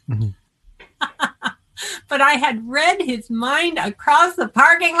did. But I had read his mind across the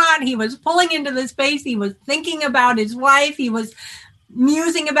parking lot. He was pulling into the space. He was thinking about his wife. He was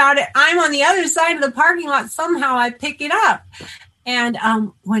musing about it. I'm on the other side of the parking lot. Somehow I pick it up. And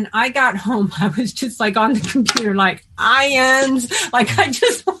when I got home, I was just like on the computer, like ions, like I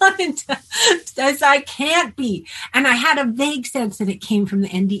just wanted to, as I can't be. And I had a vague sense that it came from the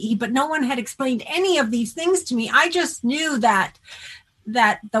NDE, but no one had explained any of these things to me. I just knew that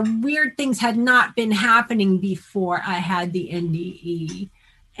the weird things had not been happening before I had the NDE.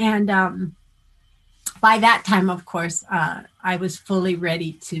 And by that time, of course, I was fully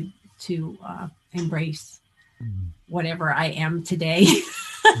ready to embrace whatever I am today.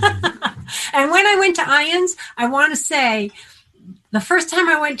 And when I went to IONS, I want to say the first time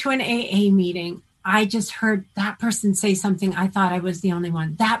I went to an AA meeting, I just heard that person say something. I thought I was the only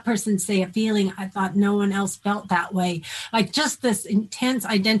one. That person say a feeling. I thought no one else felt that way. Like just this intense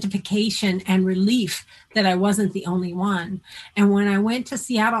identification and relief that I wasn't the only one. And when I went to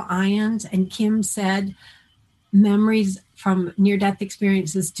Seattle IONS and Kim said, memories from near-death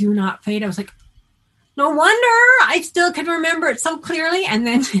experiences do not fade, I was like, no wonder I still could remember it so clearly. And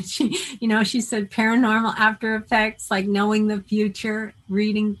then she said paranormal after effects, like knowing the future,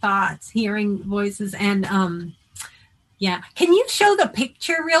 reading thoughts, hearing voices. And yeah. Can you show the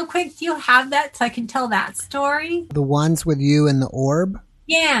picture real quick? Do you have that so I can tell that story? The ones with you and the orb?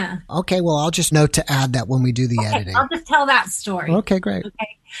 Yeah. Okay. Well, I'll just note to add that when we do the editing. I'll just tell that story. Okay, great.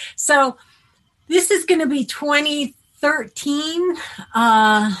 Okay. So this is going to be 2013.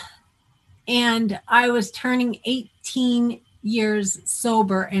 And I was turning 18 years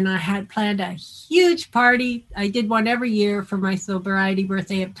sober, and I had planned a huge party. I did one every year for my sobriety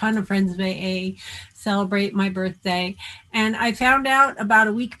birthday. A ton of friends of AA celebrate my birthday. And I found out about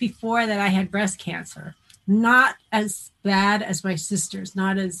a week before that I had breast cancer. Not as bad as my sisters,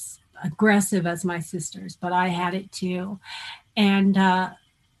 not as aggressive as my sisters, but I had it too. And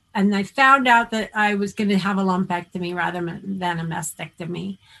I found out that I was going to have a lumpectomy rather than a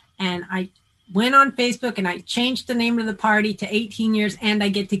mastectomy. And I went on Facebook and I changed the name of the party to 18 years and I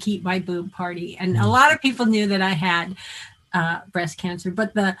get to keep my boob party. And a lot of people knew that I had breast cancer,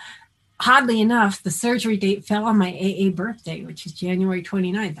 but oddly enough, the surgery date fell on my AA birthday, which is January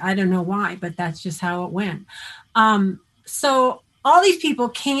 29th. I don't know why, but that's just how it went. So all these people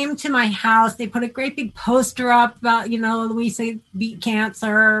came to my house. They put a great big poster up about, Louisa beat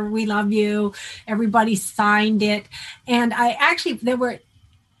cancer. We love you. Everybody signed it. And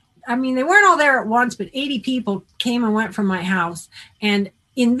they weren't all there at once, but 80 people came and went from my house. And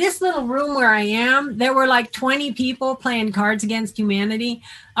in this little room where I am, there were like 20 people playing Cards Against Humanity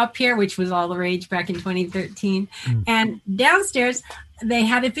up here, which was all the rage back in 2013. And downstairs, they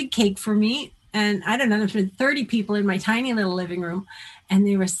had a big cake for me. And I don't know, there's been 30 people in my tiny little living room. And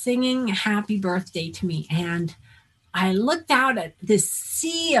they were singing happy birthday to me. And I looked out at this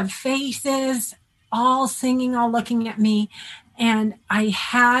sea of faces, all singing, all looking at me. And I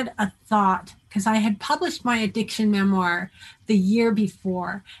had a thought, because I had published my addiction memoir the year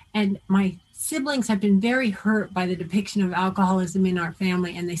before, and my siblings have been very hurt by the depiction of alcoholism in our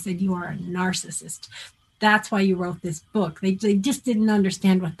family, and they said, you are a narcissist. That's why you wrote this book. They just didn't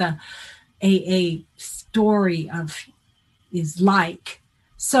understand what the AA story is like.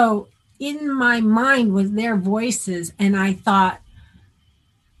 So in my mind was their voices, and I thought,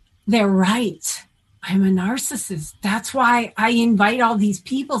 they're right. I'm a narcissist. That's why I invite all these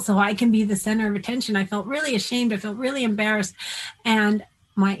people so I can be the center of attention. I felt really ashamed. I felt really embarrassed. And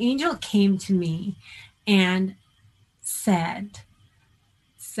my angel came to me and said,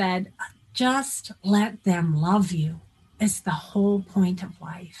 just let them love you. It's the whole point of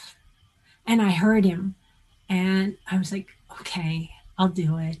life. And I heard him and I was like, okay, I'll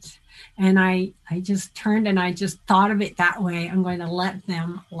do it. And I just turned and I just thought of it that way. I'm going to let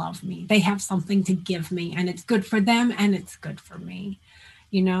them love me. They have something to give me, and it's good for them and it's good for me,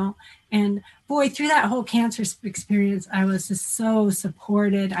 you know? And boy, through that whole cancer experience, I was just so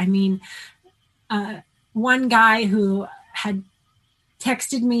supported. I mean, one guy who had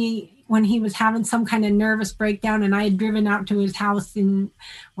texted me when he was having some kind of nervous breakdown, and I had driven out to his house when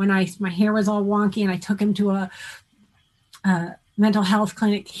my hair was all wonky, and I took him to a mental health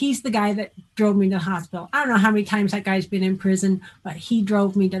clinic. He's the guy that drove me to the hospital. I don't know how many times that guy's been in prison, but he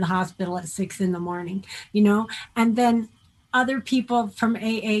drove me to the hospital at 6 a.m, you know? And then other people from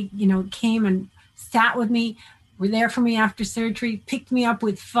AA, you know, came and sat with me, were there for me after surgery, picked me up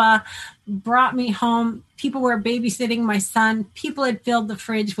with pho, brought me home. People were babysitting my son. People had filled the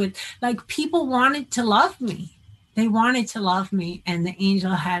fridge with, like, people wanted to love me. They wanted to love me. And the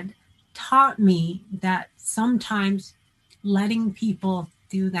angel had taught me that sometimes letting people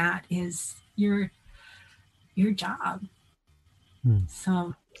do that is your job.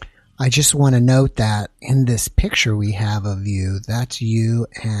 So I just want to note that in this picture we have of you, that's you,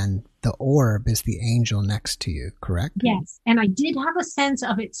 and the orb is the angel next to you, correct? Yes. And I did have a sense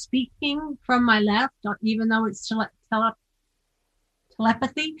of it speaking from my left, even though it's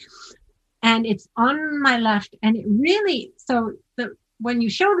telepathy, and it's on my left. And it really, when you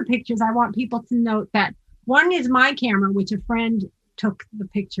show the pictures, I want people to note that one is my camera, which a friend took the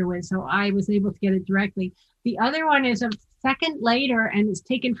picture with, so I was able to get it directly. The other one is a second later, and it's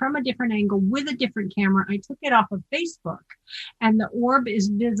taken from a different angle with a different camera. I took it off of Facebook, and the orb is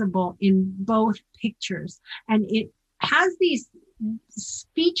visible in both pictures. And it has these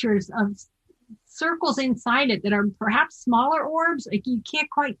features of circles inside it that are perhaps smaller orbs. Like, you can't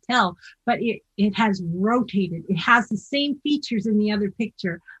quite tell, but it has rotated. It has the same features in the other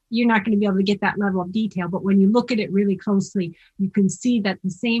picture. You're not going to be able to get that level of detail, but when you look at it really closely, you can see that the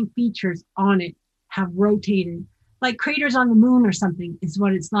same features on it have rotated, like craters on the moon or something is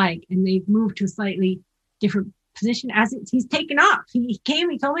what it's like. And they've moved to a slightly different position as he's taken off. He came,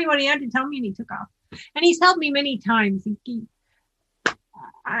 he told me what he had to tell me, and he took off. And he's helped me many times.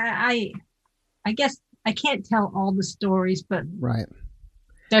 I guess I can't tell all the stories, but right,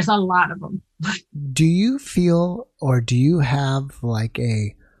 there's a lot of them. Do you feel, or do you have like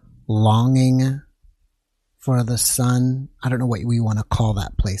a longing for the sun? I don't know what we want to call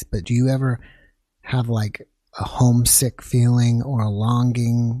that place, but do you ever have like a homesick feeling or a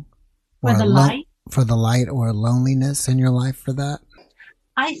longing for the light? For the light, or a loneliness in your life for that?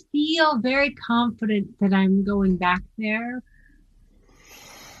 I feel very confident that I'm going back there.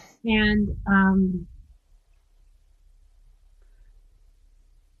 And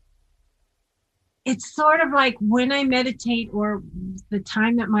it's sort of like when I meditate, or the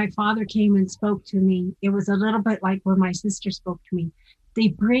time that my father came and spoke to me, it was a little bit like when my sister spoke to me. They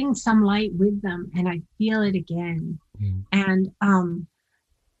bring some light with them, and I feel it again. And,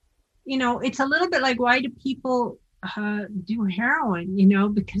 you know, it's a little bit like, why do people do heroin, you know,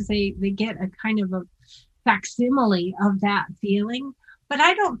 because they get a kind of a facsimile of that feeling. But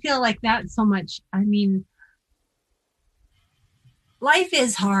I don't feel like that so much. I mean, life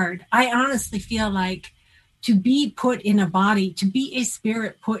is hard. I honestly feel like to be put in a body, to be a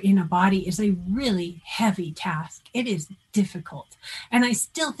spirit put in a body, is a really heavy task. It is difficult. And I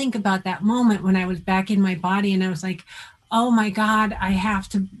still think about that moment when I was back in my body and I was like, oh my God, I have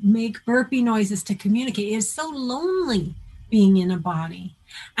to make burpee noises to communicate. It's so lonely being in a body.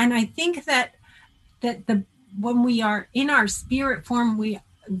 And I think that when we are in our spirit form, we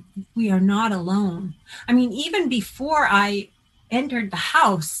are not alone. I mean, even before I entered the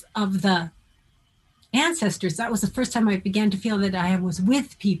house of the ancestors, that was the first time I began to feel that I was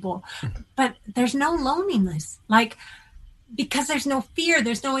with people. But there's no loneliness, like, because there's no fear,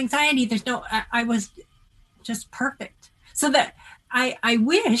 there's no anxiety, I was just perfect. So that I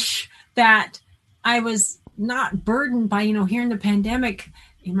wish that I was not burdened by, you know, here in the pandemic,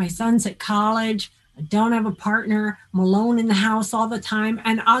 my son's at college, I don't have a partner, I'm alone in the house all the time,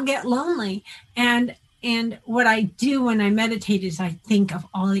 and I'll get lonely. And what I do when I meditate is I think of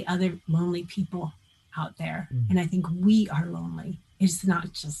all the other lonely people out there. And I think we are lonely. It's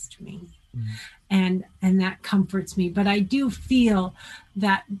not just me. And that comforts me. But I do feel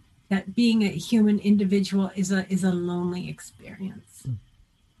that being a human individual is a lonely experience.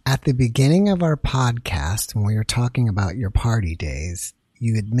 At the beginning of our podcast, when we were talking about your party days,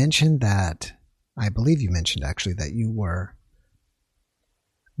 you had mentioned that, I believe you mentioned actually, that you were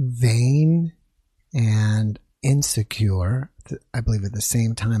vain and insecure, I believe, at the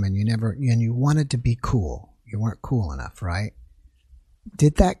same time, and you wanted to be cool. You weren't cool enough, right?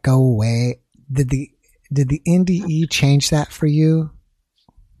 Did that go away? Did the NDE change that for you?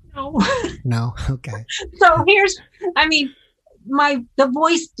 No. No? Okay. So the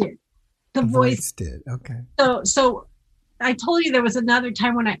voice did. The voice did. Okay. So I told you there was another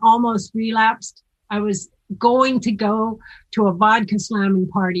time when I almost relapsed. I was going to go to a vodka slamming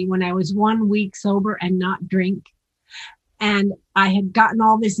party when I was 1 week sober and not drink. And I had gotten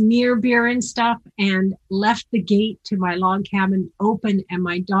all this near beer and stuff and left the gate to my log cabin open, and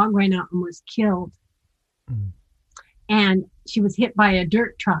my dog ran out and was killed. Mm. And she was hit by a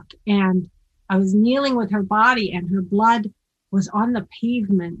dirt truck, and I was kneeling with her body, and her blood was on the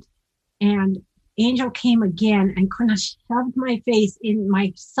pavement. And Angel came again and kind of shoved my face in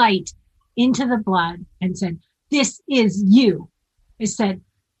my sight into the blood and said, "This is you." It said,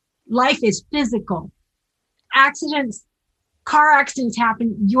 "Life is physical. Car accidents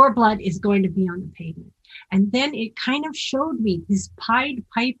happen. Your blood is going to be on the pavement." And then it kind of showed me this Pied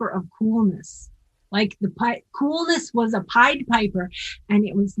Piper of coolness. Like coolness was a Pied Piper, and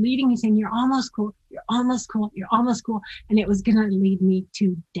it was leading me saying, "You're almost cool. You're almost cool. You're almost cool." And it was going to lead me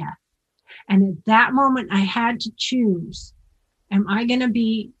to death. And at that moment, I had to choose, am I going to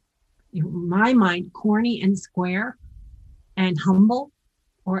be, in my mind, corny and square and humble,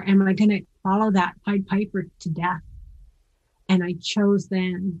 or am I going to follow that Pied Piper to death? And I chose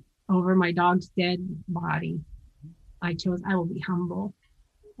then, over my dog's dead body, I chose I will be humble,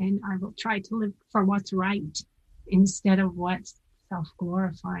 and I will try to live for what's right instead of what's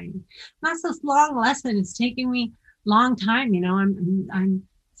self-glorifying. That's this long lesson. It's taking me a long time. I'm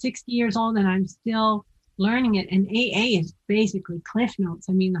 60 years old and I'm still learning it. And AA is basically Cliff Notes.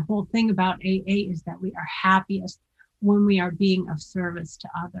 I mean, the whole thing about AA is that we are happiest when we are being of service to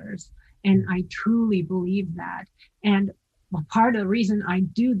others. And I truly believe that. And part of the reason I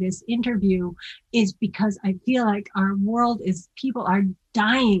do this interview is because I feel like our world people are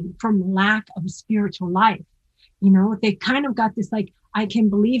dying from lack of spiritual life. They kind of got this, like, I can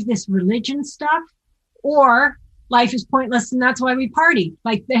believe this religion stuff, or life is pointless and that's why we party.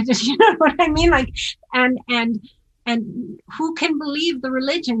 Like, you know what I mean? Like, and who can believe the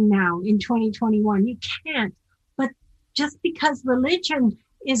religion now in 2021? You can't. But just because religion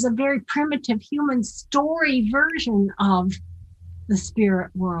is a very primitive human story version of the spirit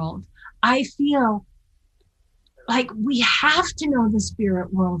world, I feel like we have to know the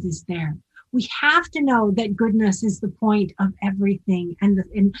spirit world is there. We have to know that goodness is the point of everything, and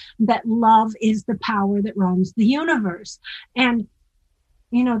that love is the power that runs the universe. And,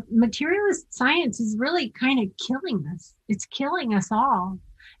 materialist science is really kind of killing us. It's killing us all.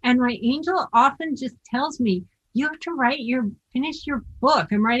 And my angel often just tells me, you have to finish your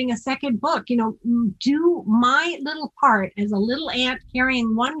book. I'm writing a second book, do my little part as a little ant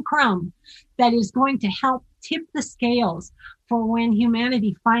carrying one crumb that is going to help tip the scales for when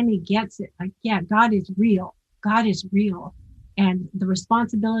humanity finally gets it. Like, yeah, God is real. God is real. And the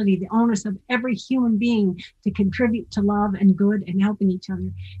responsibility, the onus of every human being to contribute to love and good and helping each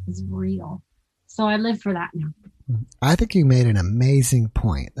other is real. So I live for that now. I think you made an amazing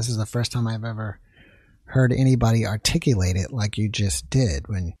point. This is the first time I've ever heard anybody articulate it like you just did,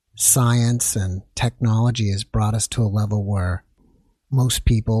 when science and technology has brought us to a level where most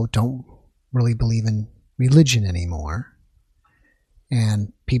people don't really believe in religion anymore.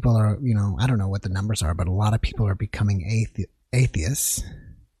 And people are, I don't know what the numbers are, but a lot of people are becoming atheists.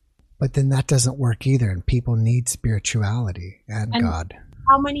 But then that doesn't work either, and people need spirituality and God.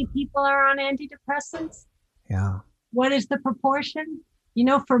 How many people are on antidepressants? Yeah. What is the proportion?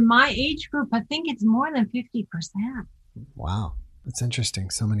 For my age group, I think it's more than 50%. Wow. That's interesting.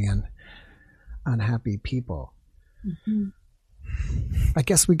 So many unhappy people. Mm-hmm. I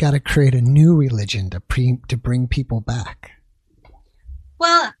guess we got to create a new religion to bring people back.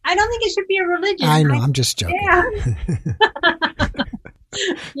 Well, I don't think it should be a religion. I know. I'm just joking. Yeah.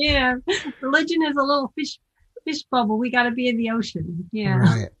 Yeah. Religion is a little fish bubble. We got to be in the ocean. Yeah.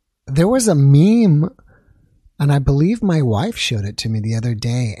 Right. There was a meme, and I believe my wife showed it to me the other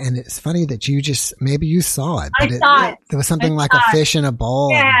day. And it's funny that maybe you saw it. But I saw it. There was something like a fish in a bowl.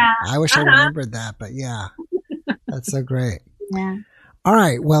 Yeah. I wish I remembered that, but yeah, that's so great. Yeah. All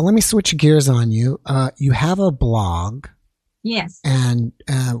right. Well, let me switch gears on you. You have a blog. Yes. And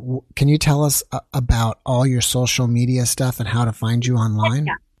can you tell us about all your social media stuff and how to find you online?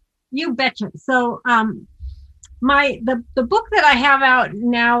 Yeah. You betcha. So, the book that I have out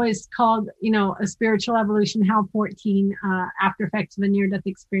now is called, A Spiritual Evolution, How 14 After Effects of a Near-Death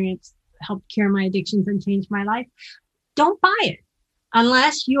Experience Helped Cure My Addictions and Change My Life. Don't buy it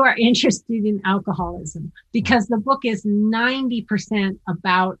unless you are interested in alcoholism, because the book is 90%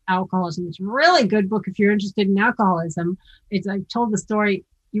 about alcoholism. It's a really good book if you're interested in alcoholism. I've told the story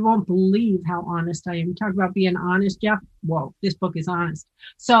you won't believe how honest I am. Talk about being honest, Jeff. Whoa, this book is honest.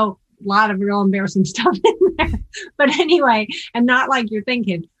 So a lot of real embarrassing stuff in there. But anyway, and not like you're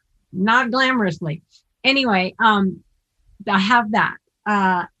thinking, not glamorously. Anyway, I have that.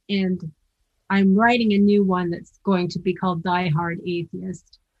 And I'm writing a new one that's going to be called Die Hard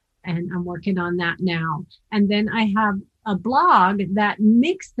Atheist. And I'm working on that now. And then I have a blog that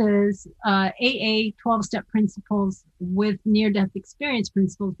mixes AA 12-step principles with near-death experience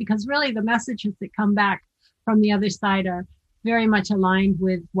principles, because really the messages that come back from the other side are very much aligned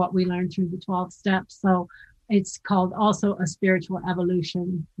with what we learned through the 12 steps. So it's called also a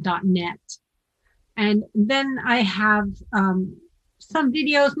spiritualevolution.net. And then I have some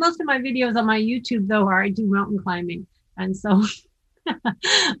videos. Most of my videos on my YouTube, though, I do mountain climbing. And so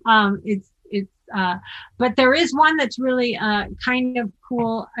but there is one that's really kind of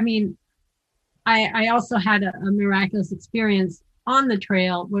cool. I mean, I also had a miraculous experience on the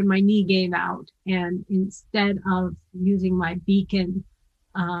trail when my knee gave out, and instead of using my beacon,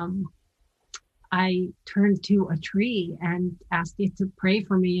 I turned to a tree and asked it to pray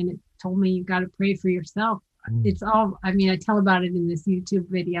for me, and it told me, you got to pray for yourself. It's all, I mean, I tell about it in this YouTube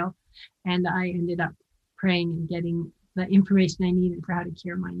video, and I ended up praying and getting the information I needed for how to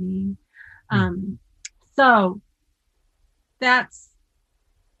cure my knee. So that's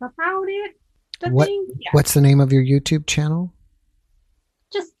about it. What's the name of your YouTube channel?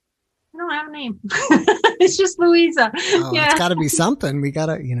 Just, I don't have a name. It's just Louisa. Oh, yeah. It's got to be something. We got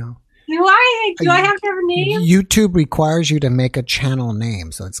to, you know. Do I have to have a name? YouTube requires you to make a channel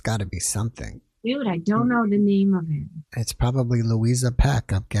name, so it's got to be something. Dude, I don't know the name of it. It's probably Louisa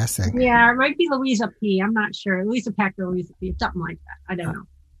Peck, I'm guessing. Yeah, it might be Louisa P. I'm not sure. Louisa Peck or Louisa P. Something like that. I don't know.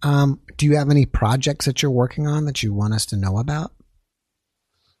 Do you have any projects that you're working on that you want us to know about?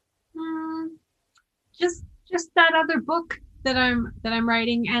 Just that other book that I'm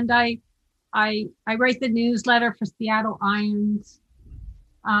writing, and I write the newsletter for Seattle Ions,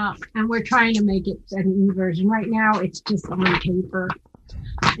 and we're trying to make it an e-version. Right now, it's just on paper,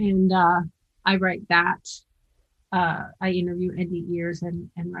 and I write that. I interview Andy Ears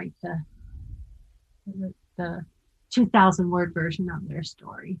and write the 2,000 word version of their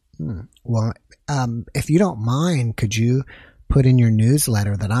story. Well, if you don't mind, could you put in your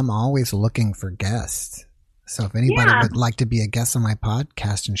newsletter that I'm always looking for guests? So if anybody would like to be a guest on my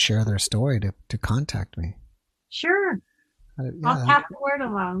podcast and share their story, to contact me. Sure. I'll pass the word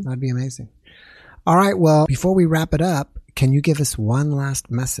along. That'd be amazing. All right. Well, before we wrap it up, can you give us one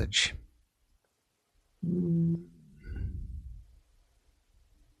last message?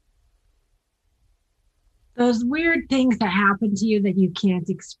 Those weird things that happen to you that you can't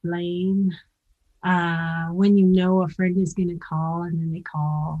explain, when you know a friend is going to call and then they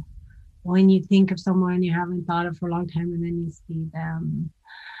call, when you think of someone you haven't thought of for a long time and then you see them,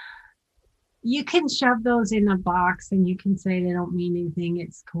 you can shove those in a box and you can say they don't mean anything,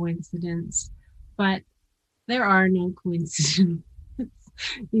 it's coincidence, but there are no coincidences.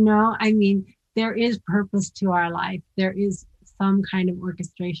 You know, I mean, there is purpose to our life. There is some kind of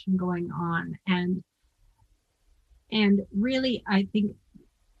orchestration going on. And really, I think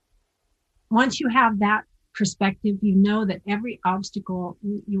once you have that perspective, you know that every obstacle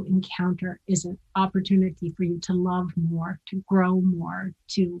you encounter is an opportunity for you to love more, to grow more,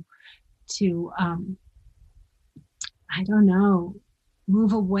 to I don't know,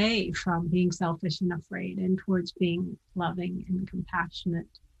 move away from being selfish and afraid and towards being loving and compassionate.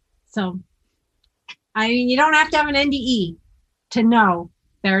 So, I mean, you don't have to have an NDE to know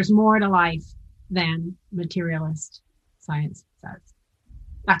there's more to life than materialist science says.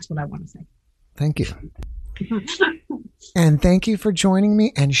 That's what I want to say. Thank you. And thank you for joining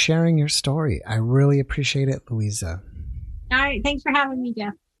me and sharing your story. I really appreciate it, Louisa. All right. Thanks for having me,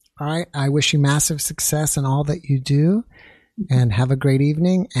 Jeff. All right. I wish you massive success in all that you do, and have a great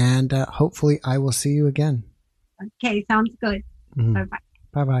evening. And hopefully I will see you again. Okay. Sounds good. Bye-bye.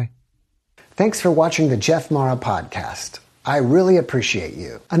 Bye-bye. Thanks for watching the Jeff Mara podcast. I really appreciate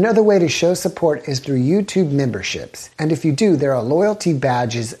you. Another way to show support is through YouTube memberships. And if you do, there are loyalty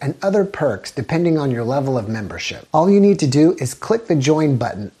badges and other perks depending on your level of membership. All you need to do is click the join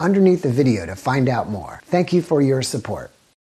button underneath the video to find out more. Thank you for your support.